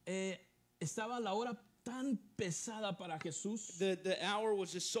much, estaba la hora tan pesada para Jesús, the hour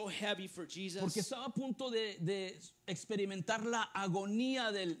was just so heavy for Jesus. porque estaba a punto de experimentar la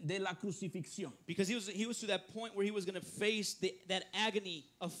agonía de la crucifixión. Because he was to that point where he was going to face that agony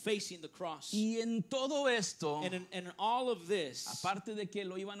of facing the cross. Y en todo esto, And in all of this, aparte de que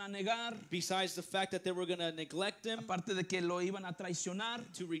lo iban a negar, besides the fact that they were going to neglect him, aparte de que lo iban a traicionar,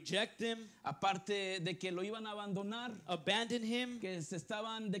 to reject him, aparte de que lo iban a abandonar, abandon him, que se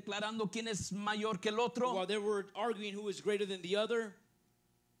estaban declarando quién es mayor que el otro, while they were arguing who was greater than the other,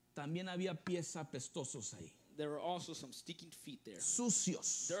 también había pies apestosos ahí, there were also some stinking feet there.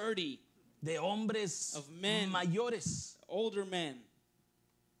 sucios, Dirty, de hombres of men, mayores. older men.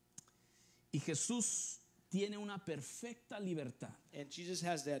 Y Jesús tiene una perfecta libertad And Jesus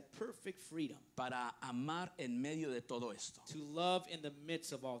has that perfect freedom para amar en medio de todo esto. to love in the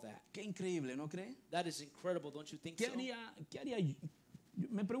midst of all that. Qué increíble, ¿no cree? That is incredible, don't you think ¿Qué so? haría yo?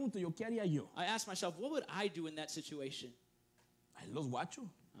 Me pregunto yo, ¿qué haría yo? I asked myself, what would I do in that situation? Ahí los guacho.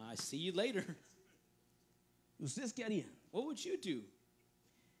 I see you later. ¿Ustedes qué harían? What would you do?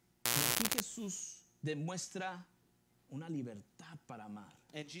 Y aquí Jesús demuestra una libertad para amar.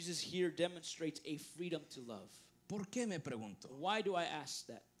 And Jesus here demonstrates a freedom to love. ¿Por qué, me pregunto? Why do I ask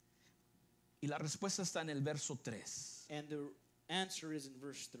that? Y la respuesta está en el verso 3. And the answer is in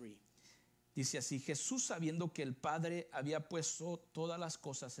verse 3. Dice así: Jesús, sabiendo que el Padre había puesto todas las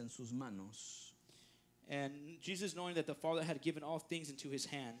cosas en sus manos And Jesus, knowing that the Father had given all things into his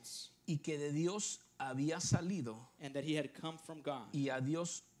hands, y que de Dios había salido and that he had come from God y a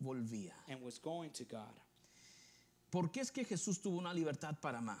Dios volvía. and was going to God. ¿Por qué es que Jesús tuvo una libertad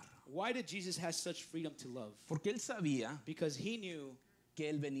para amar? Why did Jesus have such freedom to love? Porque él sabía Because he knew que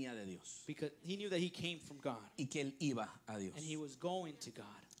él venía de Dios that he came from God y que él iba a Dios. and he was going to God.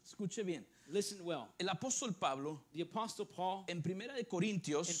 Escuche bien. Listen well. El apóstol Pablo The Apostle Paul en Primera de in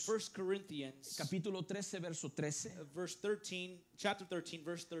Corintios 1 Corinthians capítulo 13 verso 13 chapter 13,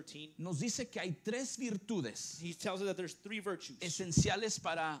 verse 13, nos dice que hay tres virtudes he tells us that there's three virtues, esenciales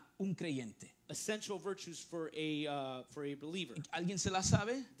para un creyente. essential virtues for a believer. ¿Alguien se la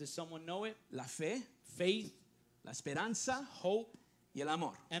sabe? Does someone know it? La fe, Faith, la esperanza hope, y el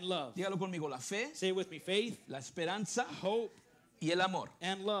amor. and love. Dígalo conmigo: la fe, Say it with me. Faith, la esperanza hope, y el amor.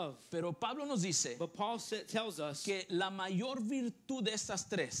 and love. Pero Pablo nos dice But Paul tells us que la mayor virtud de estas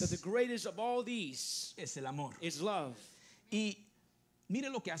that the tres greatest of all these es el amor. is love. Y mire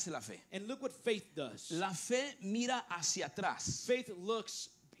lo que hace la fe. And look what faith does. La fe mira hacia atrás. Faith looks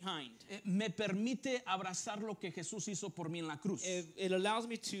behind. Me permite abrazar lo que Jesús hizo por mí en la cruz. It allows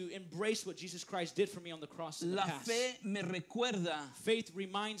me to embrace what Jesus Christ did for me on the cross in the La past. fe me recuerda Faith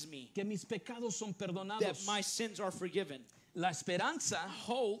reminds me que mis pecados son that perdonados. my sins are forgiven. La esperanza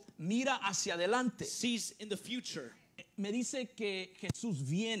Hope mira hacia adelante. sees in the future. Me dice que Jesús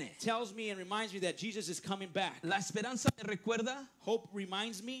viene. Tells me and reminds me that Jesus is coming back. La esperanza me recuerda Hope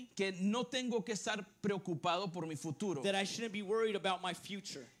reminds me que no tengo que estar preocupado por mi futuro. that I shouldn't be worried about my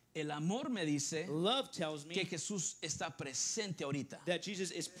future. El amor me dice Love tells que me Jesús está presente ahorita. that Jesus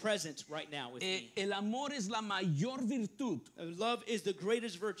is present right now with me. El amor es la mayor virtud, Love is the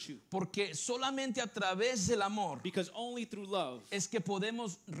greatest virtue porque solamente a través del amor because only through love es que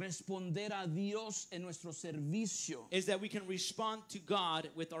podemos responder a Dios en nuestro servicio is that we can respond to God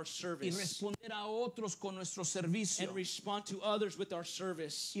with our y service responder a otros con nuestro servicio. and respond to others with our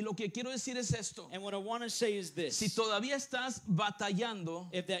service. Y lo que quiero decir es esto: And what I want to say is this. si todavía estás batallando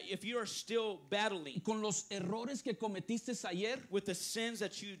If you are still battling con los errores que cometiste ayer, with the sins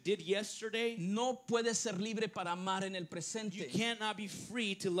that you did yesterday, no puedes ser libre para amar en el you presente. cannot be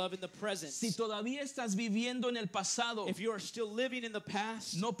free to love in the present. Si todavía estás viviendo en el pasado, If you are still living in the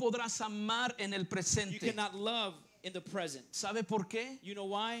past, no podrás amar en el you presente. cannot love in the present. ¿Sabe por qué? You know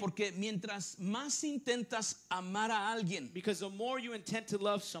why? Porque mientras más intentas amar a alguien, Because the more you intend to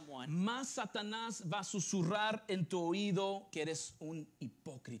love someone, más Satanás va a susurrar en tu oído que eres un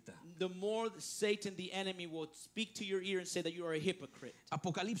hipócrita. the more Satan, the enemy, will speak to your ear and say that you are a hypocrite.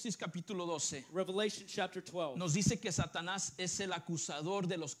 Apocalipsis capítulo 12 Revelation chapter 12. nos dice que Satanás es el acusador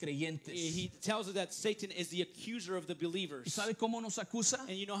de los creyentes. He tells us that Satan is the accuser of the ¿Y believers. sabe cómo nos acusa?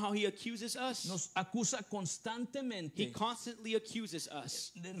 And you know how he accuses us? Nos acusa He constantemente, constantly accuses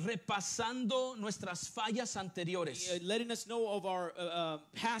us, repasando nuestras fallas anteriores letting us know of our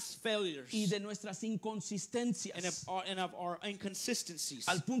past failures y de nuestras inconsistencias, and of our inconsistencies,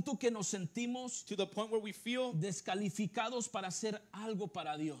 al punto que nos sentimos to the point where we feel descalificados para hacer algo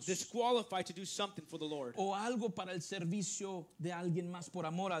para Dios disqualified to do something for the Lord, o algo para el servicio de alguien más por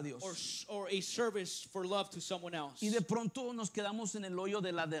amor a Dios. or a service for love to someone else. Y de pronto nos quedamos en el hoyo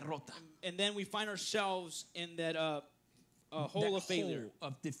de la derrota, And then we find ourselves in that hole that of failure, hole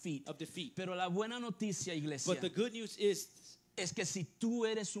of defeat. of defeat. Pero la buena noticia, iglesia, But the good news is es que si tú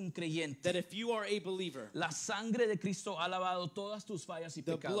eres un creyente, that if you are a believer, la sangre de Cristo ha lavado todas tus fallas y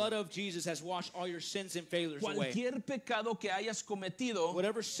the pecados. blood of Jesus has washed all your sins and failures away. Cualquier pecado que hayas cometido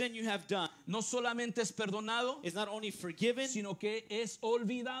Whatever sin you have done no solamente es perdonado, is not only forgiven, sino que es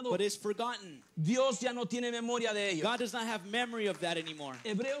olvidado. but is forgotten. Dios ya no tiene memoria de ello. God does not have memory of that anymore.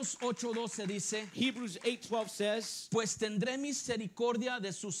 Hebreos 8:12 dice, Hebrews 8:12 says, pues tendré misericordia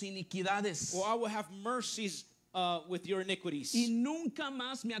de sus iniquidades "For I will have mercies with your iniquities, y nunca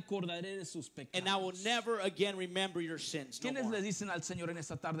más me acordaré de sus and I will pecados. never again remember your sins." No ¿Quiénes more. le dicen al Señor en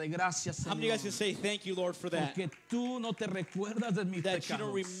esta tarde, gracias How many of you guys can Señor, say thank you, Lord, for that? porque tú no te recuerdas de mis That you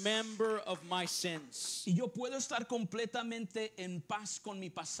don't pecados? remember of my sins. Y yo puedo estar completamente en paz con mi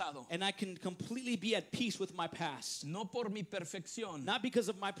pasado, And I can completely be at peace with my past. no por mi perfección. Not because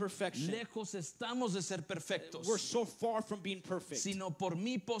of my perfection. Lejos estamos de ser perfectos, We're so far from being perfect. sino por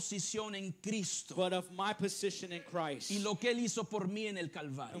mi posición en Cristo But of my position in Christ. y lo que Él hizo por mí en el And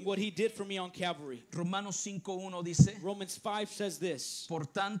Calvario. what he did for me on Calvary. Romanos 5:1 dice, Romans 5 says this. por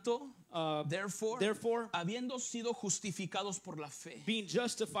tanto, Therefore, habiendo sido justificados por la fe, being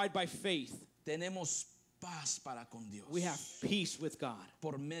justified by faith, tenemos paz para con Dios we have peace with God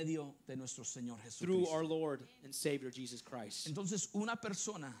por medio de nuestro Señor through Jesucristo. our Lord and Savior Jesus Christ. Entonces, una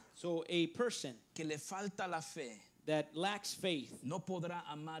persona So a person que le falta la fe that lacks faith no podrá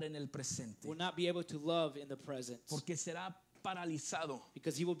amar en el presente, will not be able to love in the present, porque será paralizado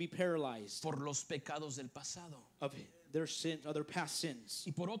because he will be paralyzed por los pecados del pasado. of their sins, other past sins.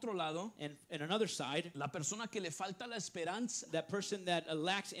 Y por otro lado, And another side, la persona que le falta la esperanza that person that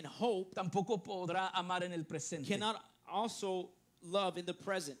lacks in hope tampoco podrá amar en el presente, cannot also love in the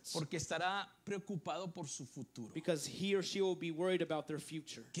present, porque estará preocupado por su futuro. because he or she will be worried about their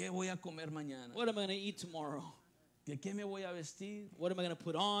future. ¿Qué voy a comer mañana? What am I going to eat tomorrow? ¿De qué me voy a vestir? What am I going to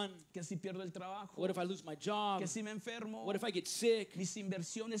put on? ¿Qué si pierdo el trabajo? What if I lose my job? ¿Qué si me enfermo? What if I get sick? Mis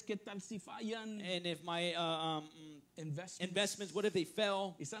inversiones, ¿qué tal si fallan? And if my investments, what if they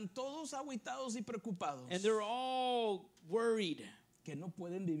fell? Y están todos agüitados y preocupados And they're all worried que no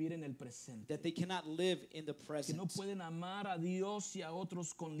pueden vivir en el presente, that they cannot live in the que no present, pueden amar a Dios y a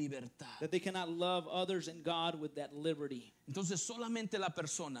otros con libertad. that they cannot love others and God with that liberty. Entonces solamente la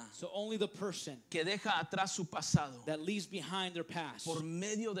persona So only the person que deja atrás su pasado that leaves behind their past por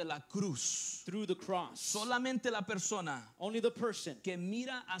medio de la cruz, through the cross, solamente la persona only the person que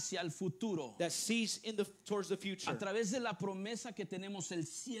mira hacia el futuro that sees towards the future, a través de la promesa que tenemos el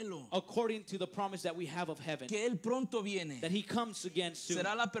cielo, according to the promise that we have of heaven, que Él pronto viene, that he comes again soon,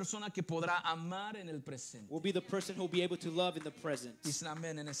 será la persona que podrá amar en el presente. will be the person who will be able to love in the present. Dicen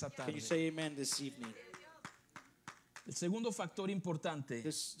amén en esa Can tarde. you say amen this evening? El segundo factor importante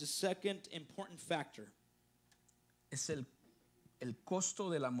The second important factor, es el costo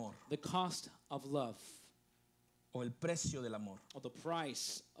del amor the cost of love, o el precio del amor. or the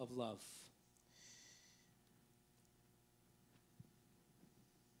price of love.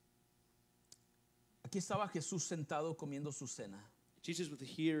 Aquí estaba Jesús sentado comiendo su cena, Jesus was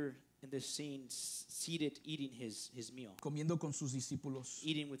here in this scene, seated, eating his meal, comiendo con sus discípulos.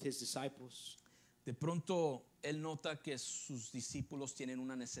 eating with his disciples. De pronto él nota que sus discípulos tienen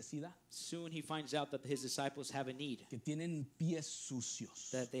una necesidad, Soon he finds out that his disciples have a need, que tienen pies sucios,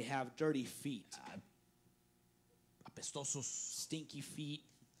 that they have dirty feet, apestosos. stinky feet,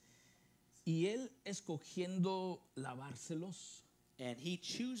 Y él escogiendo lavárselos, and he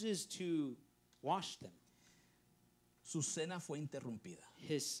chooses to wash them. su cena fue interrumpida.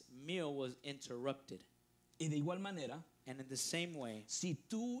 His meal was interrupted. Y de igual manera, And in the same way, si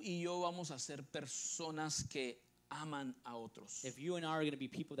tú y yo vamos a ser personas que aman a otros, if you and I are going to be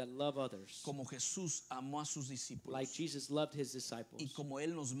people that love others, como Jesús amó a sus discípulos like Jesus loved his disciples, y como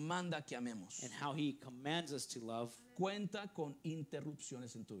Él nos manda que amemos, and how he commands us to love, cuenta con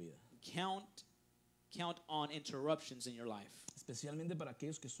interrupciones en tu vida, count on interruptions in your life, especialmente para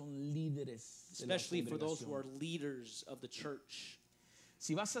aquellos que son líderes de la especially for those who are congregación. leaders of the church.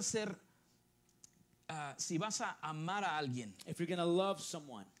 Si vas a amar a alguien, If you're going to love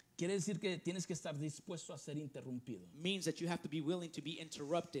someone, quiere decir que tienes que estar dispuesto a ser interrumpido. means that you have to be willing to be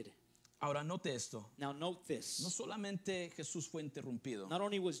interrupted. Ahora note esto, Now note no this, solamente Jesús fue interrumpido, not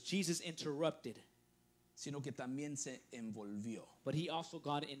only was Jesus interrupted, sino que también se envolvió. but he also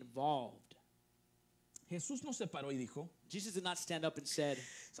got involved. Jesús no se paró y dijo, Jesus did not stand up and said,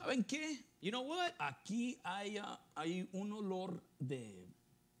 ¿saben qué? you know what? Aquí hay un olor de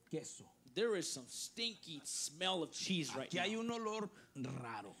queso. There is some stinky smell of cheese right Aquí hay now. un olor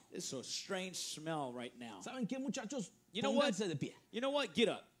raro. It's a strange smell right now. ¿Saben qué, muchachos? You know what? Pónganse de pie. You know what? Get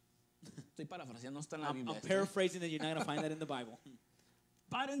up. Estoy parafraseando, no está en la I'm Biblia. esto. paraphrasing that you're not going to find that in the Bible.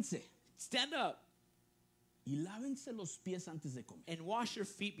 Párense. Stand up. y lávense los pies antes de comer. and wash your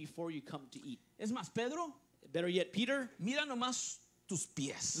feet before you come to eat. Es más, Pedro, Better yet, Peter, mira nomás tus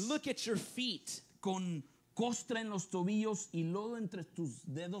pies, look at your feet con costra en los tobillos y lodo entre tus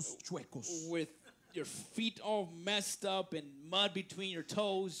dedos chuecos. with your feet all messed up and mud between your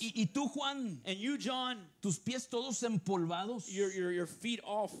toes. Y tú, Juan, And you, John, tus pies todos empolvados, your feet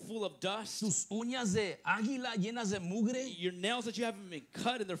all full of dust. tus uñas de águila llenas de mugre. Your nails that you haven't been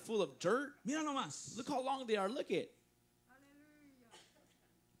cut and they're full of dirt. Mira nomás, Look how long they are. Look at.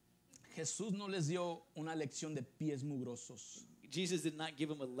 Jesús no les dio una lección de pies mugrosos. Jesus did not give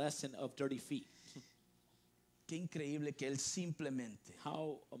him a lesson of dirty feet. Qué increíble que él simplemente,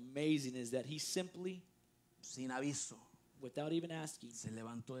 How amazing is that he simply, sin aviso, without even asking, se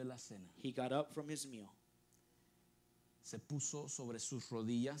levantó de la cena, he got up from his meal, se puso sobre sus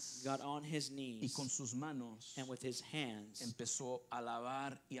rodillas got on his y knees, con sus manos and with his hands, empezó a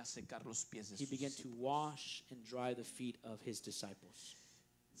lavar y a secar los pies de he sus began to discípulos. wash and dry the feet of his disciples.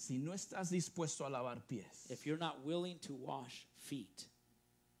 Si no estás dispuesto a lavar pies, If you're not willing to wash feet,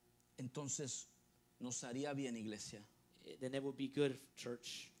 entonces nos haría bien, iglesia, then it would be good,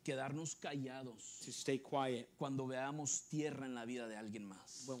 church, quedarnos callados to stay quiet cuando veamos tierra en la vida de alguien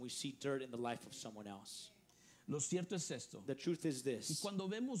más. when we see dirt in the life of someone else. Lo cierto es esto. The truth is Y this. cuando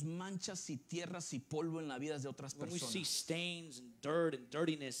vemos manchas y tierras y polvo en la vida de otras When we see personas, stains and dirt and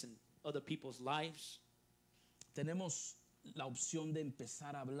dirtiness in other people's lives, tenemos la opción de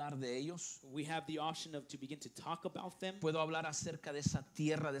empezar a hablar de ellos. we have the option of to begin to talk about them. Puedo hablar acerca de esa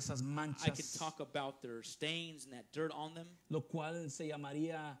tierra, de esas I can manchas, talk about their stains and that dirt on them, lo cual se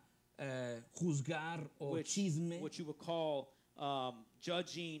llamaría juzgar o which chisme. you would call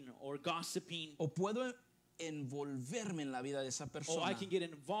judging or gossiping. O puedo envolverme en la vida de esa Or I persona can get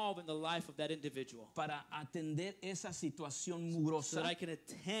involved in the life of that individual para atender esa situación so mugrosa, that I can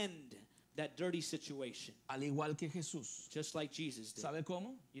attend that dirty situation, al igual que Jesús. just like Jesus did. ¿Sabe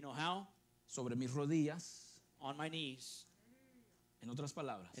cómo? You know how? Sobre mis rodillas, On my knees. en otras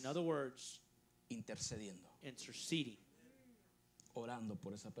palabras, In other words, intercediendo, interceding, orando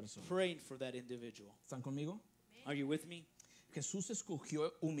por esa persona. praying for that individual. ¿Están conmigo? Are you with me? Jesús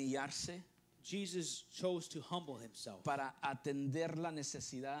escogió humillarse Jesus chose to humble himself para atender la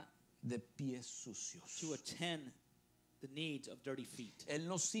necesidad de pies sucios. to attend the needs of dirty feet. Él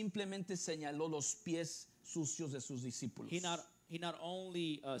no simplemente señaló los pies sucios de sus discípulos. He not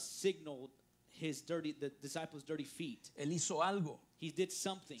only signaled the disciples' dirty feet. Él hizo algo, He did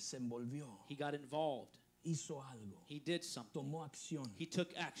something. se envolvió, He got involved. hizo algo, He did something. tomó acción. He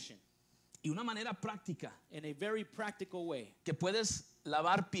took action Y una manera práctica in a very practical way que puedes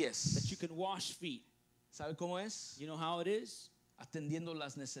lavar pies, that you can wash feet. ¿sabe cómo es? You know how it is? Atendiendo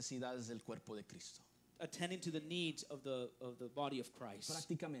las necesidades del cuerpo de Cristo. Attending to the needs of the body of Christ.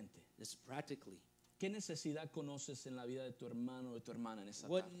 Prácticamente. This practically. ¿Qué necesidad conoces en la vida de tu hermano o de tu hermana en esa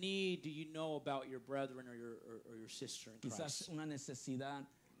What tarde? need do you know about your brethren or your sister in Quizás Christ? una necesidad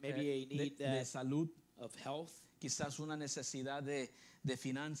Maybe a need de that salud, of health, quizás una necesidad de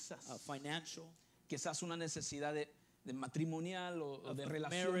finanzas, financial, quizás una necesidad de matrimonial o of de marriage,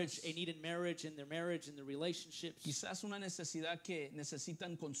 relaciones, a need in marriage, and their relationships. quizás una necesidad que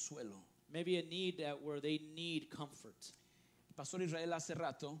necesitan consuelo. Maybe a need where they need comfort. Pastor Israel hace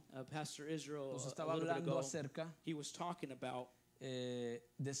rato Pastor Israel nos a estaba little bit hablando ago, acerca he was talking about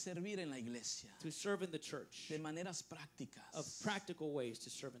de servir en la iglesia to serve in the church, de maneras of prácticas. practical ways to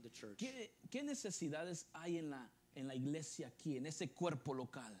serve in the church. ¿Qué necesidades hay en la iglesia aquí, en ese cuerpo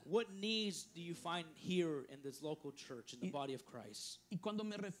local? What needs do you find here in this local church, in the Y- body of Christ? Y cuando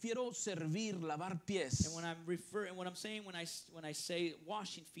me refiero servir, lavar pies, And when I say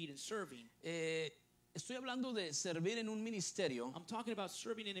washing feet and serving, estoy hablando de servir en un ministerio, I'm talking about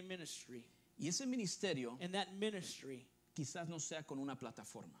serving in a ministry. y ese ministerio And that ministry quizás no sea con una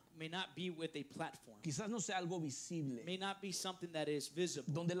plataforma, may not be with a platform, quizás no sea algo visible, may not be something that is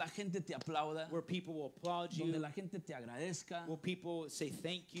visible, donde la gente te aplauda, where people will applaud donde you, la gente te agradezca. where people say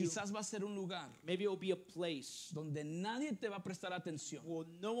thank you. Quizás va a ser un lugar Maybe it will be a place donde nadie te va a prestar atención, where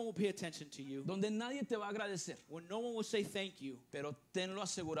no one will pay attention to you, donde nadie te va a agradecer, where no one will say thank you, pero tenlo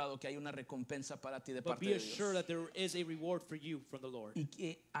asegurado que hay una recompensa para ti de but parte be de assured Dios. that there is a reward for you from the Lord. Y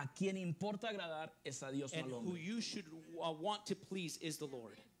que a quien importa agradar es a Dios, no And al who hombre. you should want to please is the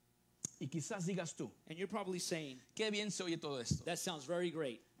Lord. Y quizás digas tú, And you're probably saying, qué bien se oye todo esto. that sounds very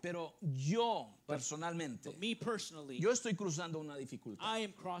great. Pero yo personalmente, But me personally, yo estoy cruzando una dificultad I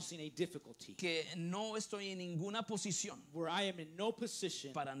am crossing a difficulty que no estoy en ninguna posición where I am in no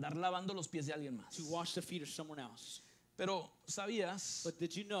position para andar lavando los pies de alguien más. to wash the feet of someone else. Pero ¿sabías But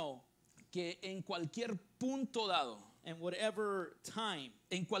did you know que en cualquier punto dado and whatever time,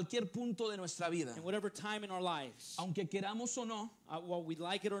 en cualquier punto de nuestra vida, and whatever time in our lives, aunque queramos o no, while we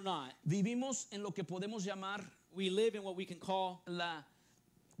like it or not, vivimos en lo que podemos llamar we live in what we can call la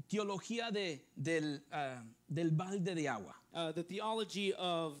teología del balde de agua, the theology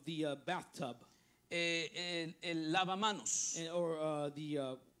of the bathtub, el lavamanos. or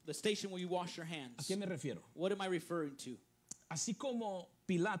the station where you wash your ¿A hands. qué me refiero? What am I referring to? Así como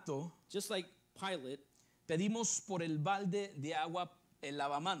Pilato, Just like Pilate, pedimos por el balde de agua, el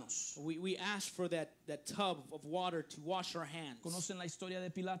lavamanos. we asked for that tub of water to wash our hands. ¿Conocen la historia de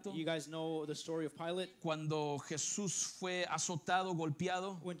Pilato? You guys know the story of Pilate? Cuando Jesús fue azotado,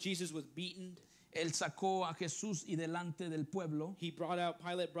 golpeado, When Jesus was beaten, él sacó a Jesús y delante del pueblo,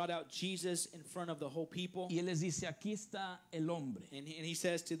 Pilate brought out Jesus in front of the whole people. y él les dice, aquí está el hombre. And he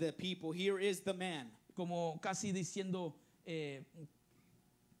says to the people, here is the man. Como casi diciendo,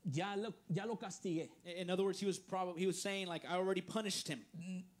 ya lo castigué. In other words, he was saying, like, I already punished him.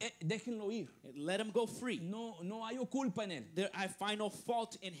 Déjenlo ir. Let him go free. No hay culpa en él. I find no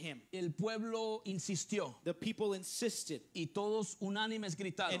fault in him. El pueblo insistió The people insisted, y todos unánimes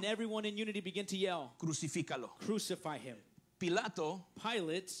gritaron, and everyone in unity began to yell, crucifícalo. crucify him. Pilato,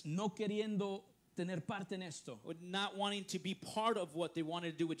 Pilate, no queriendo tener parte en esto, not wanting to be part of what they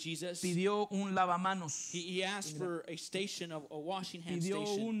wanted to do with Jesus, pidió un lavamanos, he asked for a station, of a washing hand pidió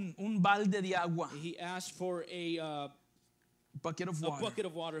station. un balde de agua, He asked for a bucket of bucket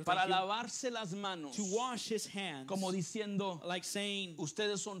of water, para thank you, lavarse las manos, to wash his hands, como diciendo, like saying,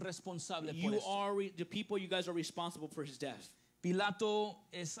 ustedes son responsables por you eso. are the people, you guys are responsible for his death. Pilato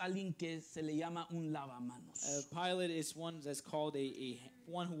es alguien que se le llama un lavamanos. Pilate is one that's called a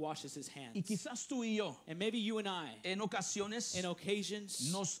one who washes his hands. Y quizás tú y yo, And maybe you and I, en ocasiones, in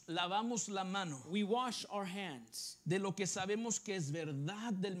occasions, nos lavamos la mano we wash our hands. de lo que sabemos que es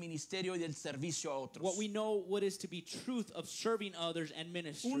verdad del ministerio y del servicio a otros. What we know what is to be truth of serving others and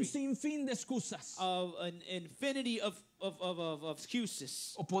ministry. Un sinfín de excusas. Of an infinity of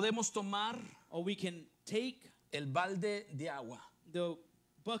excuses. O podemos tomar Or we can take el balde de agua, the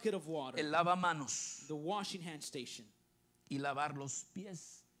bucket of water, el lavamanos, the washing hand station, y lavar los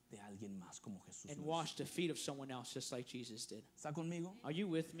pies de alguien más como Jesús. and lo wash the feet of someone else just like Jesus did. hizo. ¿Está conmigo? Are you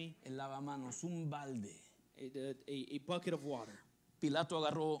with me? El lavamanos, un balde. A bucket of water. Pilato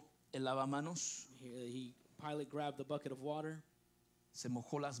agarró el lavamanos, Pilate grabbed the bucket of water. se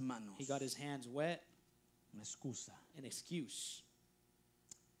mojó las manos. He got his hands wet. Una excusa. An excuse.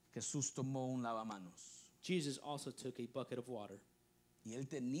 Jesús tomó un lavamanos Jesus also took a bucket of water. y él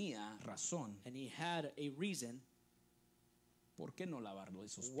tenía razón. And he had a reason ¿Por qué no lavarlo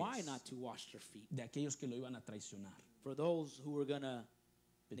esos pies? why not to wash their feet. De aquellos que lo iban a traicionar, For those who were going to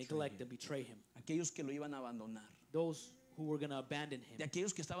Betray neglect him. and betray him. aquellos que lo iban a abandonar, Those who were going to abandon de him.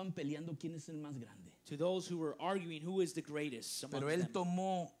 aquellos que estaban peleando quién es el más grande. To those who were arguing who is the greatest among Pero él them.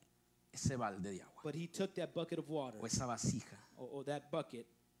 tomó ese balde de agua But he took that bucket of water, o esa vasija or that bucket,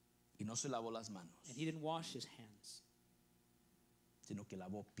 y no se lavó las manos, and he didn't wash his hands, sino que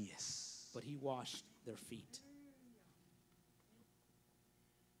lavó pies. but he washed their feet.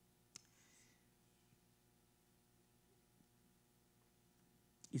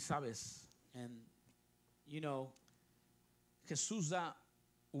 Y sabes, And you know, Jesús da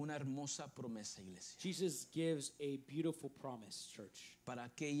una hermosa promesa, iglesia, Jesus gives a beautiful promise, church, para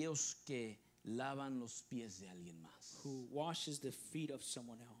aquellos que lavan los pies de alguien más, who washes the feet of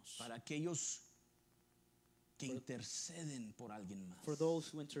someone else. para aquellos que interceden por alguien más, For those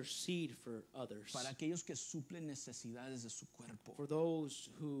who intercede for others. para aquellos que suplen necesidades de su cuerpo. For those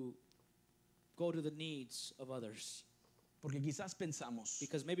who go to the needs of others. Porque quizás pensamos,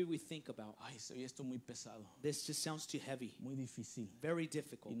 Because maybe we think about, ay, se oye esto muy pesado, this just sounds too heavy, muy difícil very y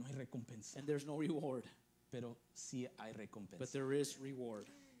difficult, no hay recompensa, and there's no reward. pero sí hay But recompensa. there is reward.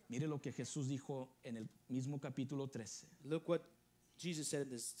 Mire lo que Jesús dijo en el mismo capítulo 13, Look what Jesus said in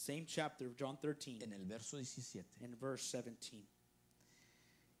this same chapter of John 13, en el verso 17. in verse 17.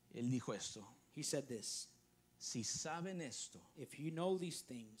 Él dijo esto: He said this, si saben esto, if you know these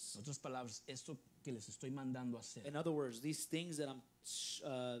things, en otras palabras, esto que les estoy mandando a hacer, in other words, these things that I'm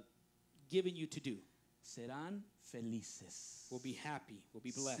giving you to do, serán felices will be happy, will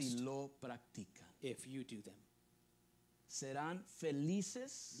be si blessed lo practican. if you do them. Serán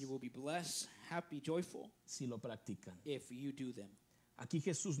felices You will be blessed, happy, joyful si lo practican. if you do them. Aquí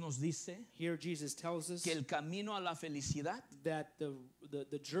Jesús nos dice Here Jesus tells us que el camino a la felicidad that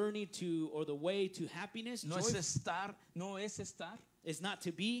the journey to, or the way to happiness, no joy, es estar is not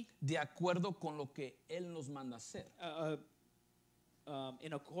to be de acuerdo con lo que Él nos manda hacer,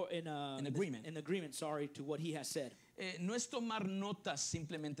 In agreement. in agreement, sorry, to what he has said. No es tomar notas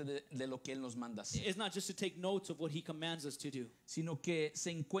simplemente de lo que Él nos manda hacer, It's not just to take notes of what he commands us to do, sino que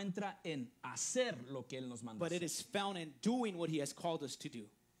se encuentra en hacer lo que Él nos manda but it hacer. is found in doing what he has called us to do.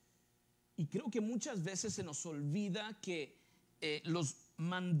 Y creo que muchas veces se nos olvida que los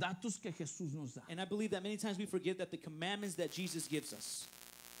mandatos que Jesús nos da And I believe that many times we forget that the commandments that Jesus gives us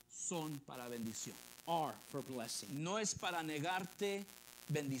son para bendición. are for blessing. No es para negarte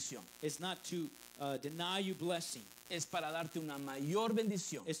bendición, It's not to deny you blessing. es para darte una mayor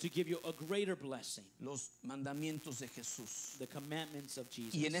bendición. It's to give you a greater blessing. Los mandamientos de Jesús. The commandments of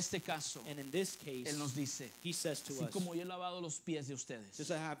Jesus. Y en este caso, And in this case, Él nos dice, he says to así us, como yo he lavado los pies de ustedes,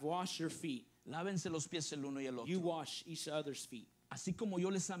 just as I have washed your feet, lávense los pies el uno y el you otro. wash each other's feet. Así como yo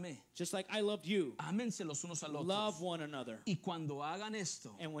les amé, Just like I loved you, ámense los unos al love otro. one another. Y cuando hagan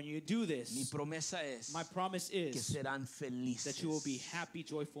esto, And when you do mi this, promesa es my promise que is serán felices. that you will be happy,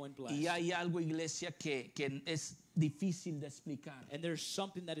 joyful, and Y blessed. hay algo, iglesia, que es difícil de explicar. And there's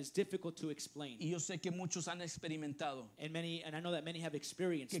something that is difficult to explain. Y yo sé que muchos han experimentado And I know that many have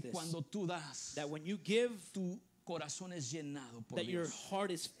experienced que this. cuando tú das, That when you give, tu corazón es llenado por that your Dios.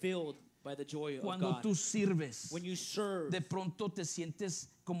 heart is filled by the joy of Cuando God. tú sirves, When you serve, de pronto te sientes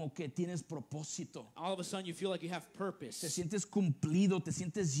como que tienes propósito. all of a sudden you feel like you have Te purpose. sientes cumplido, te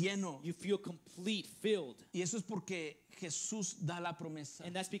sientes lleno. You feel complete, filled. Y eso es porque Jesús da la promesa.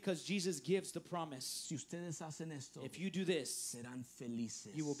 And that's because Jesus gives the promise. Si ustedes hacen esto, If you do this, serán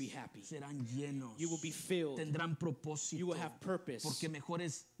felices. you will be happy. Serán llenos. You will be filled. Tendrán propósito. You will have purpose. Porque mejor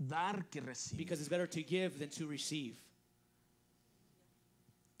es dar que recibir. Because it's better to give than to receive.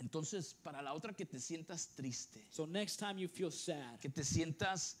 Entonces, para la otra que te sientas triste, So next time you feel sad, que te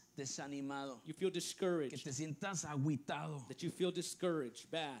sientas desanimado, you feel que discouraged, te sientas agüitado, that you feel discouraged,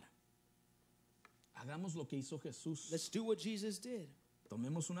 bad, hagamos lo que hizo Jesús. let's do what Jesus did.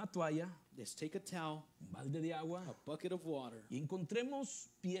 Tomemos una toalla, Let's take a towel, un balde de agua a bucket of water, y encontremos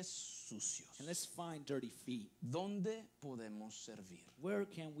pies sucios. and let's find dirty feet. ¿Dónde podemos servir? Where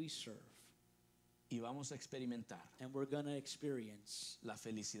can we serve? Y vamos a experimentar And we're going to experience la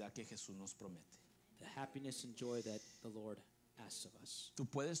felicidad que Jesús nos promete. the happiness and joy that the Lord asks of us. Tú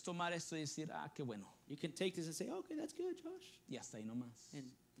puedes tomar esto y decir, ah, qué bueno. You can take this and say, okay, that's good, Josh. Y hasta ahí nomás.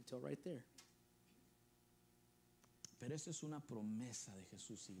 And until right there. Pero esa es una promesa de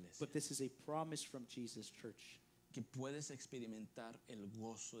Jesús, iglesia. But this is a promise from Jesus, church, Que puedes experimentar el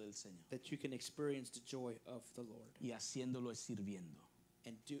gozo del Señor. that you can experience the joy of the Lord. Y haciéndolo es sirviendo.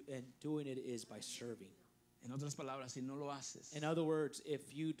 And doing it is by serving. En otras palabras, si no lo haces, In other words,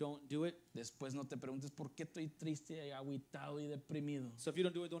 if you don't do it, después no te preguntes por qué estoy triste y agüitado y deprimido. so if you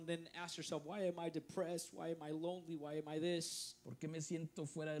don't do it, don't then ask yourself, why am I depressed? Why am I lonely? Why am I this? ¿Por qué me siento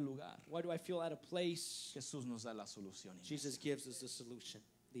fuera de lugar? Why do I feel out of place? Jesús nos da la solución. Jesus gives us the solution,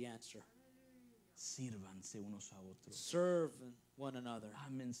 the answer. Sírvanse unos a otros. Serve one another.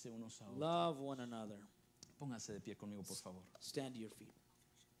 Ámense unos a otros. Love one another. Póngase de pie conmigo, por favor. Stand to your feet.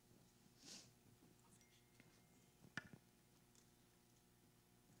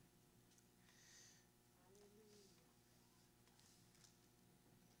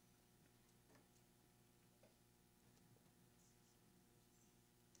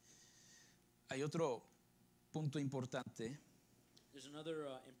 Hay otro punto importante There's another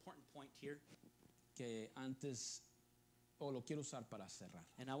important point here, que antes, lo quiero usar para cerrar.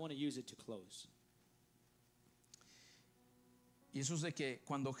 and I want to use it to close. Y eso es de que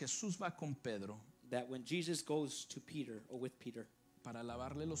cuando Jesús va con Pedro That when Jesus goes to Peter, or with Peter, para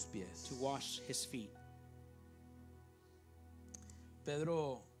lavarle los pies, to wash his feet,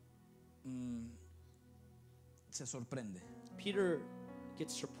 Pedro se sorprende Peter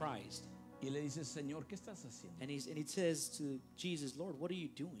gets surprised. y le dice, Señor, ¿qué estás haciendo? And he says to Jesus, Lord, what are you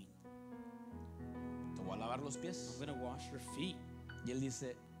doing? Te voy a lavar los pies. I'm going to wash your feet. Y él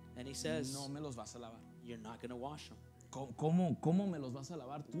dice, And he says, no me los vas a lavar. you're not going to wash them. ¿Cómo me los vas a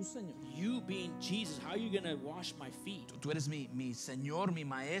lavar tú, Señor? You being Jesus, how are you going to wash my feet? Tú eres mi Señor, mi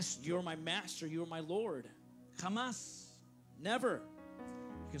maestro. You're my master. You're my Lord. Jamás. Never.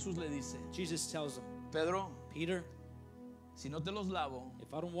 Jesús le dice, Jesus tells him, Pedro, Peter, si no te los lavo,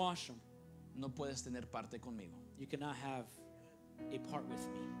 if I don't wash them, no puedes tener parte conmigo. you cannot have a part with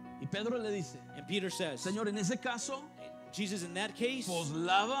me. Y Pedro le dice, And Peter says, Señor, en ese caso, Jesus, in that case, pues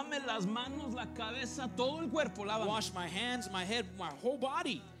lávame las manos, la cabeza, todo el cuerpo, lávame. wash my hands, my head, my whole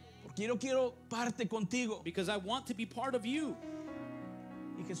body, Porque yo quiero parte contigo. because I want to be part of you.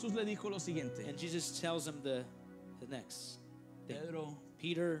 Y Jesús le dijo lo siguiente, And Jesus tells him the next thing. Pedro,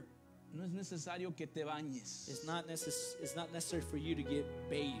 Peter, no es necesario que te bañes. it's not necessary for you to get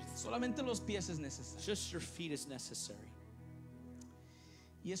bathed. Solamente los pies es necesario. Just your feet is necessary.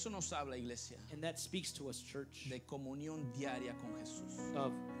 Y eso nos habla, iglesia, And that speaks to us, church, de comunión diaria con Jesús.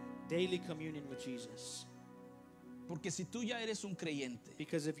 of daily communion with Jesus. Porque si tú ya eres un creyente,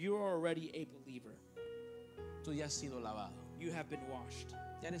 Because if you are already a believer, tú ya has sido lavado. you have been washed.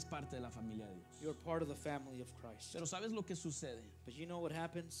 Ya eres parte de la familia de Dios. You're part of the family of Christ. Pero ¿sabes lo que sucede? But you know what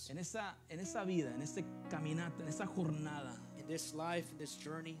happens? En esa vida, en esta caminata, en esta jornada, In this life, in this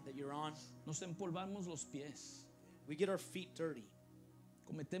journey that you're on, nos empolvamos los pies. we get our feet dirty.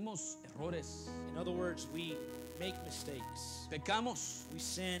 Cometemos errores. In other words, we make mistakes. Pecamos. We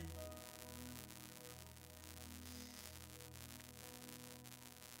sin.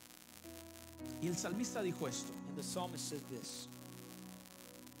 Y el salmista dijo esto. And the psalmist says this.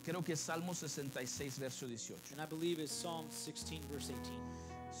 Creo que es Salmo 66, verso 18. And I believe it's Psalm 16, verse 18.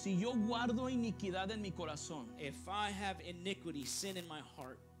 Si yo guardo iniquidad en mi corazón, If I have iniquity, sin in my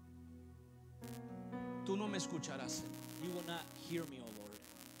heart, tú no me escucharás, Señor. you will not hear me, O Lord.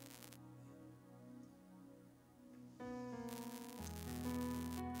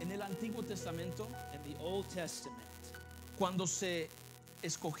 En el Antiguo Testamento, In the Old Testament, cuando se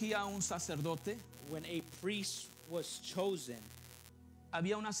escogía a un sacerdote, when a priest was chosen,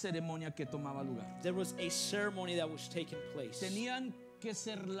 había una ceremonia que tomaba lugar. there was a ceremony that was taking place. Tenían que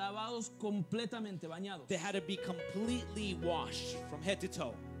ser lavados completamente, bañados, They had to be completely washed from head to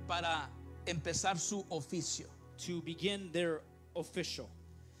toe para empezar su oficio. to begin their official.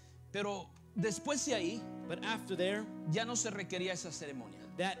 Pero después de ahí, But after there, ya no se requería esa ceremonia.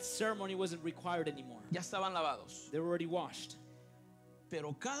 that ceremony wasn't required anymore. Ya estaban lavados. They were already washed.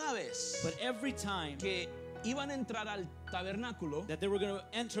 Pero cada vez But every time que iban a entrar al tabernáculo, that they were going to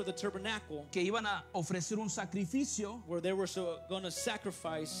enter the tabernacle, que iban a ofrecer un sacrificio, where they were going to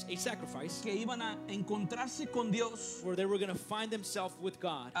sacrifice a sacrifice, que iban a encontrarse con Dios, where they were going to find themselves with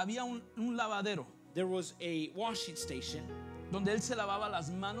God, había un lavadero there was a washing station donde él se lavaba las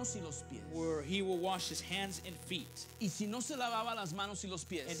manos y los pies. where he will wash his hands and feet. Y si no se lavaba las manos y los And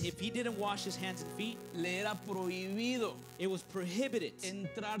pies, if he didn't wash his hands and feet, le era prohibido it was prohibited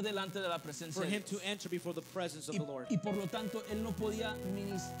entrar delante de la presencia for de him Dios. to enter before the presence of Y, the Lord. y por lo tanto, él no podía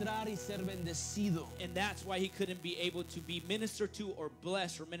ministrar y ser bendecido. And that's why he couldn't be able to be ministered to or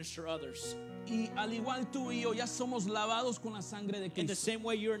bless or minister others. Y al igual tú y yo, ya somos lavados con la sangre de In the Cristo. same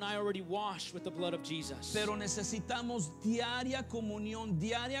way, you and I already washed with the blood of Jesus. Pero necesitamos diaria comunión,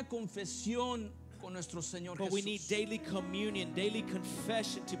 diaria confesión con nuestro Señor But we need Jesús. daily communion, daily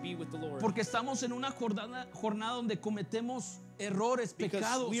confession to be with the Lord. Porque estamos en una jornada donde cometemos errores, Because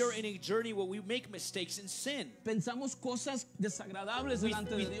pecados. we are in a journey where we make mistakes and sin. Pensamos cosas desagradables We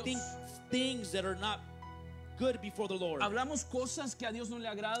delante de Dios. think things that are not good before the Lord. Hablamos cosas que a Dios no le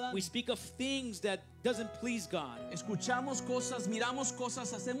agradan. We speak of things that doesn't please God. Escuchamos cosas, miramos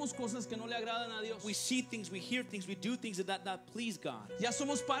cosas, hacemos cosas que no le agradan a Dios. We see things, we hear things, we do things that not please God. Ya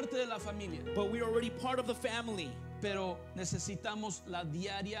somos parte de la familia, But we are already part of the family. pero necesitamos la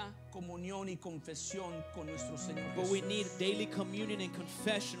diaria comunión y confesión con nuestro Señor But we Jesús. need daily communion and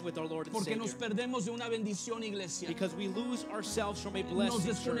confession with our Lord and Porque nos Savior. perdemos de una bendición, iglesia. Because we lose ourselves from a Nos blessing,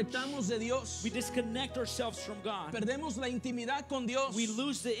 church. desconectamos de Dios. We disconnect ourselves from God. Perdemos la intimidad con Dios We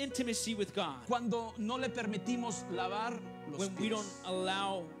lose the intimacy with God cuando no le permitimos lavar los when we pies. don't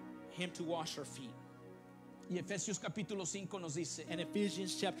allow Him to wash our feet. Y Efesios capítulo 5 nos dice And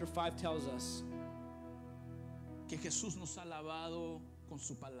Ephesians chapter 5 tells us que Jesús nos ha lavado con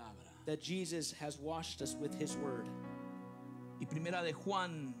su palabra. that Jesus has washed us with His word. Y primera de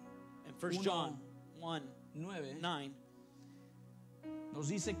Juan And 1 Uno, John 1 9 9, nos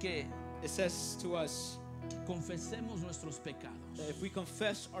dice que it says to us confesemos nuestros pecados. that if we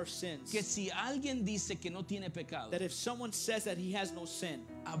confess our sins, Que si alguien dice que no tiene pecado, that if someone says that he has no sin,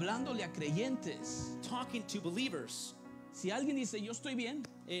 hablándole a creyentes, talking to believers, si alguien dice yo estoy bien,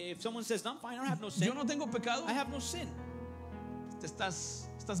 if someone says, no, I'm fine, I don't have no sin, yo no tengo pecado, I have no sin, te estás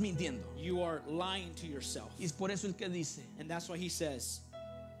mintiendo. you are lying to yourself. Y es por eso el que dice, And that's why he says,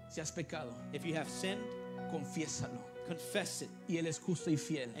 si has pecado, if you have sinned, confiésalo. confess it. Y él es justo y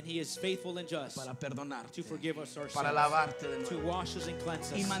fiel And he is faithful and just para perdonarte, to forgive us our para sins, lavarte de to nuevo. wash us and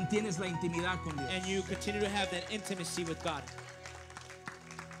cleanse Y us. mantienes la intimidad con Dios. And you continue to have that intimacy with God.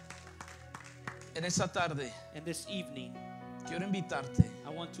 En esta tarde And this evening, quiero invitarte I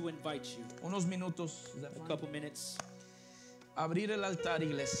want to invite you, unos minutos, a couple minutes, abrir el altar,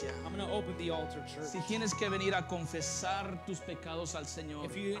 iglesia. I'm going to open the altar, church. Si tienes que venir a confesar tus pecados al Señor,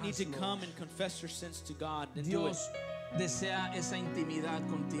 If you need to hazlo. come and confess your sins to God, then do it. Dios desea esa intimidad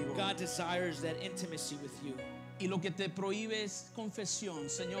contigo. God desires that intimacy with you. Y lo que te prohíbe es confesión.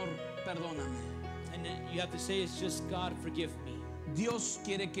 Señor, perdóname. And then you have to say, it's just, God, forgive me. Dios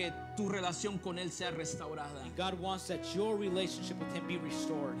quiere que tu relación con Él sea restaurada. And God wants that your relationship with Him be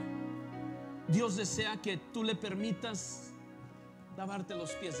restored. Dios desea que tú le permitas lavarte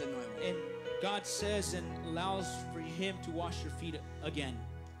los pies de nuevo. And God says and allows for Him to wash your feet again.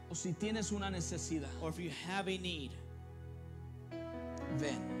 O si tienes una necesidad, Or if you have a need,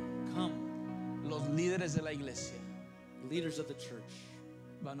 ven. come. Los líderes de la iglesia The leaders of the church,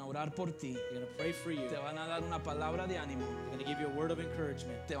 van a orar por ti. they're going to pray for you. Te van a dar una palabra de ánimo. They're going to give you a word of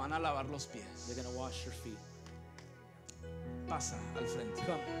encouragement. Te van a lavar los They're pies. going to wash your feet. Pasa al frente.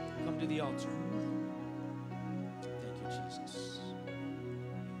 Come to the altar. Thank you, Jesus.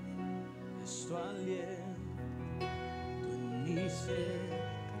 Es tu aliento en mi ser,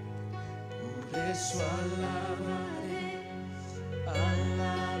 por eso alabaré,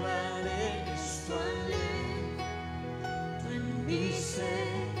 alabaré. Es tu aliento en mi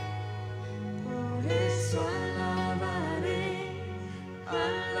ser, por eso alabaré,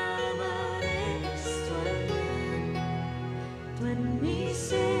 alabaré. Es tu aliento en mi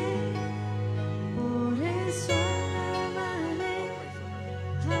ser, por eso alabaré,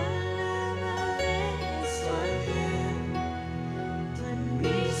 alabaré. Es tu aliento en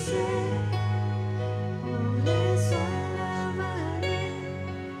mi ser, por eso alabaré,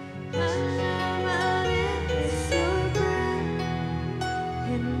 alabaré. It's your breath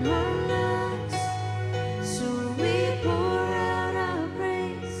in our lungs, so we pour out our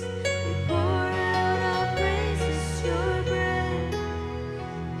praise.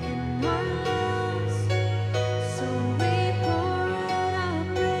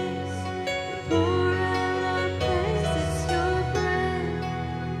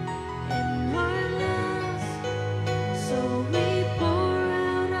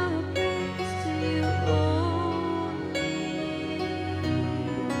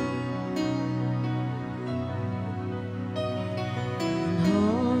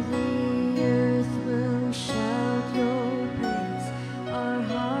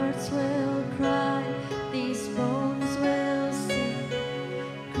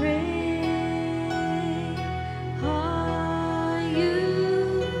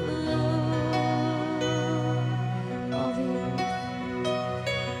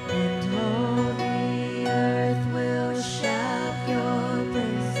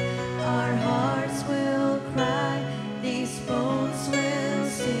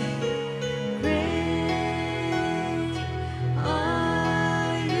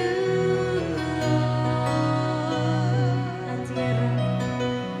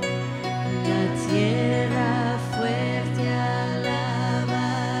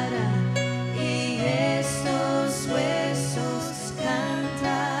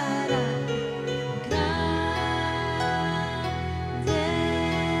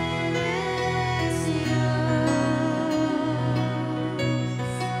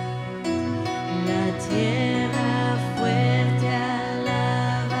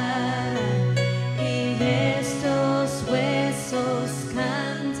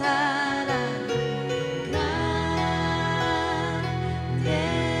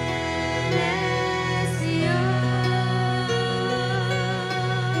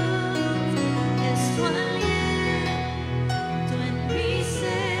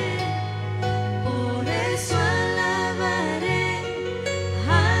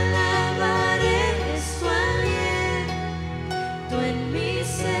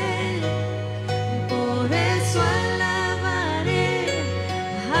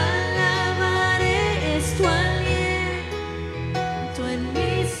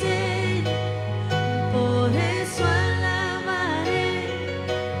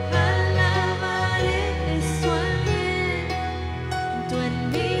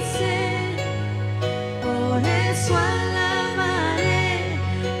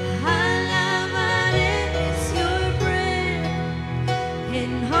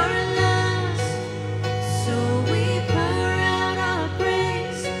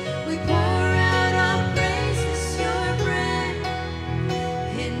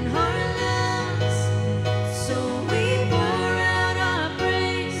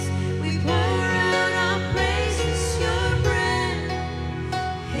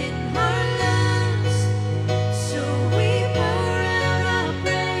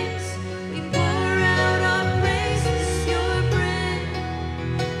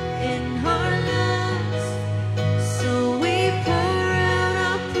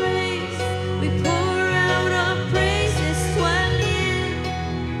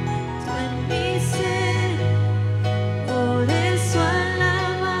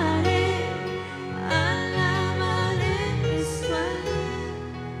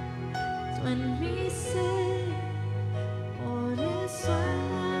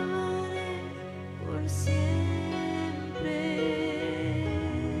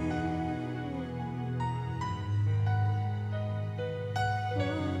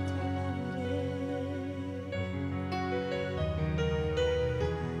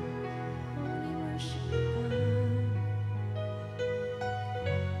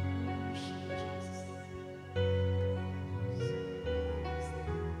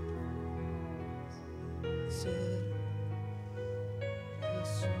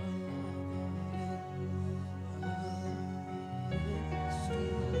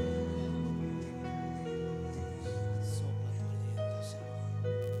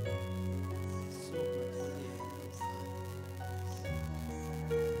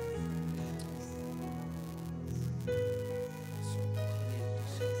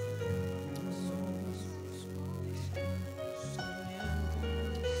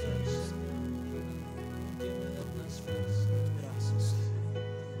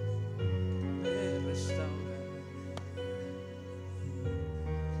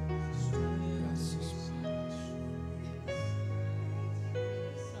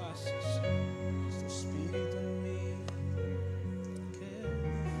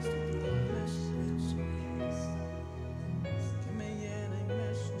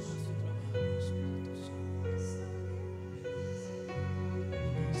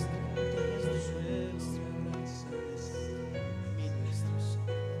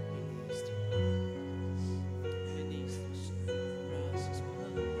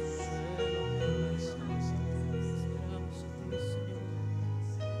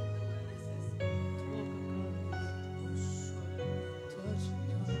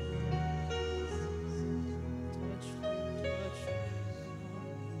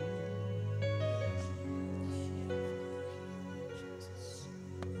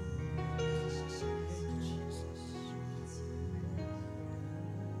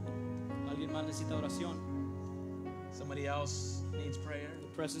 ¿Alguien más necesita oración? Somebody else needs prayer.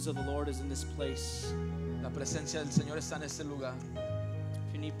 The presence of the Lord is in this place. La presencia del Señor está en este lugar.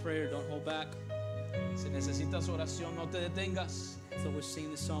 If you need prayer, don't hold back. Si necesitas oración, no te detengas. So we'll sing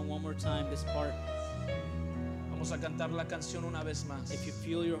this song one more time, this part. Vamos a cantar la canción una vez más. If you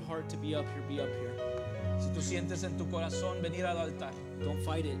feel your heart to be up here, be up here. Si tú sientes en tu corazón venir al altar, Don't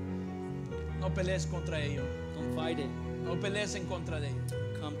fight it. no pelees contra ello. Don't fight it. No pelees en contra de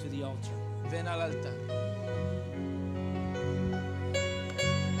ello. Come to the altar. Ven al altar.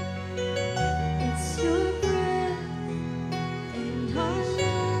 It's your breath in our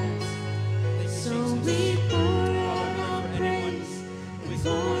lives, so we pour out our praise. We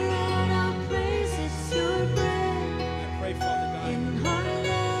pour out our praise. It's your breath I pray, Father God, in our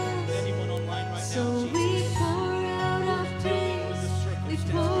lives, anyone online right so now, we Jesus, pour out our dealing with praise. the We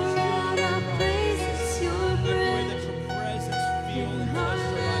circumstances, pour out our praise. It's your I pray breath. that your presence feel and touch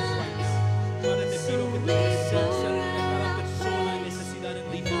their lives right now. Padre, te pido que tu presencia toque cada persona en necesidad en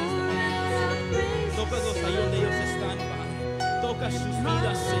línea en este momento. Tócalos ahí donde ellos están, Padre. Toca sus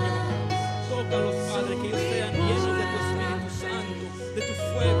vidas, Señor. Tócalos, Padre, que ellos sean llenos de tu Espíritu Santo, de tu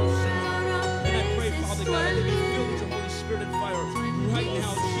fuego, Señor. And I pray, Father God, that they be filled with your Holy Spirit and fire right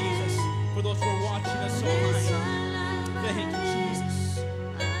now, Jesus, for those who are watching us online. Thank you, Jesus.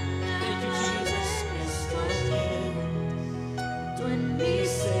 Thank you, Jesus. When we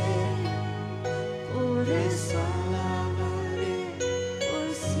say, por eso alabaré por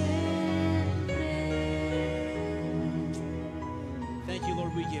siempre. Thank you,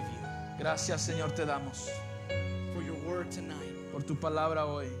 Lord, we give you Gracias, Señor, te damos for your word tonight. por tu palabra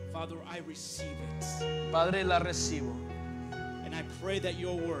hoy. Father, I receive it. Padre, la recibo. And I pray that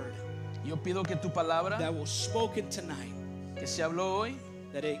your word Yo pido que tu palabra that was spoken tonight, que se habló hoy,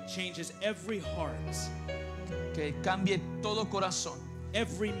 that it changes every heart, que cambie todo corazón,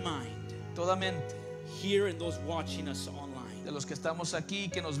 every mind, toda mente here and those watching us online. de los que estamos aquí y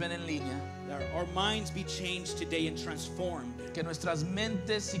que nos ven en línea. That our minds be changed today and transformed Que nuestras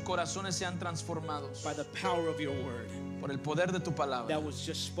mentes y corazones sean transformados by the power of your word por el poder de tu palabra that was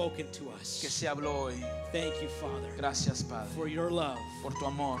just spoken to que us. se habló hoy. Thank you, Father, Gracias, Padre, for your love, por tu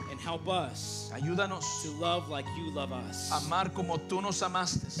amor. and help us Ayúdanos to love like you love us. a amar como tú nos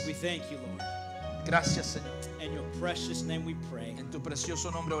amaste. We thank you, Lord. Gracias, Señor. In your precious name we pray. En tu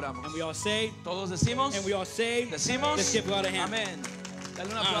precioso nombre oramos. And we all say, Todos decimos, and we all say, decimos, let's give God a hand. amén. Dale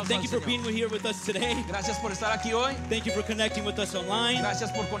un aplauso Thank al you for Señor. being here with us today. Gracias por estar aquí hoy. Thank you for connecting with us online.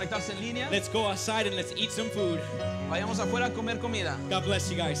 Gracias por conectarse en línea. Let's go outside and let's eat some food. Vayamos afuera a comer comida. God bless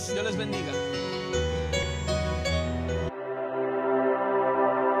you guys. Dios les bendiga.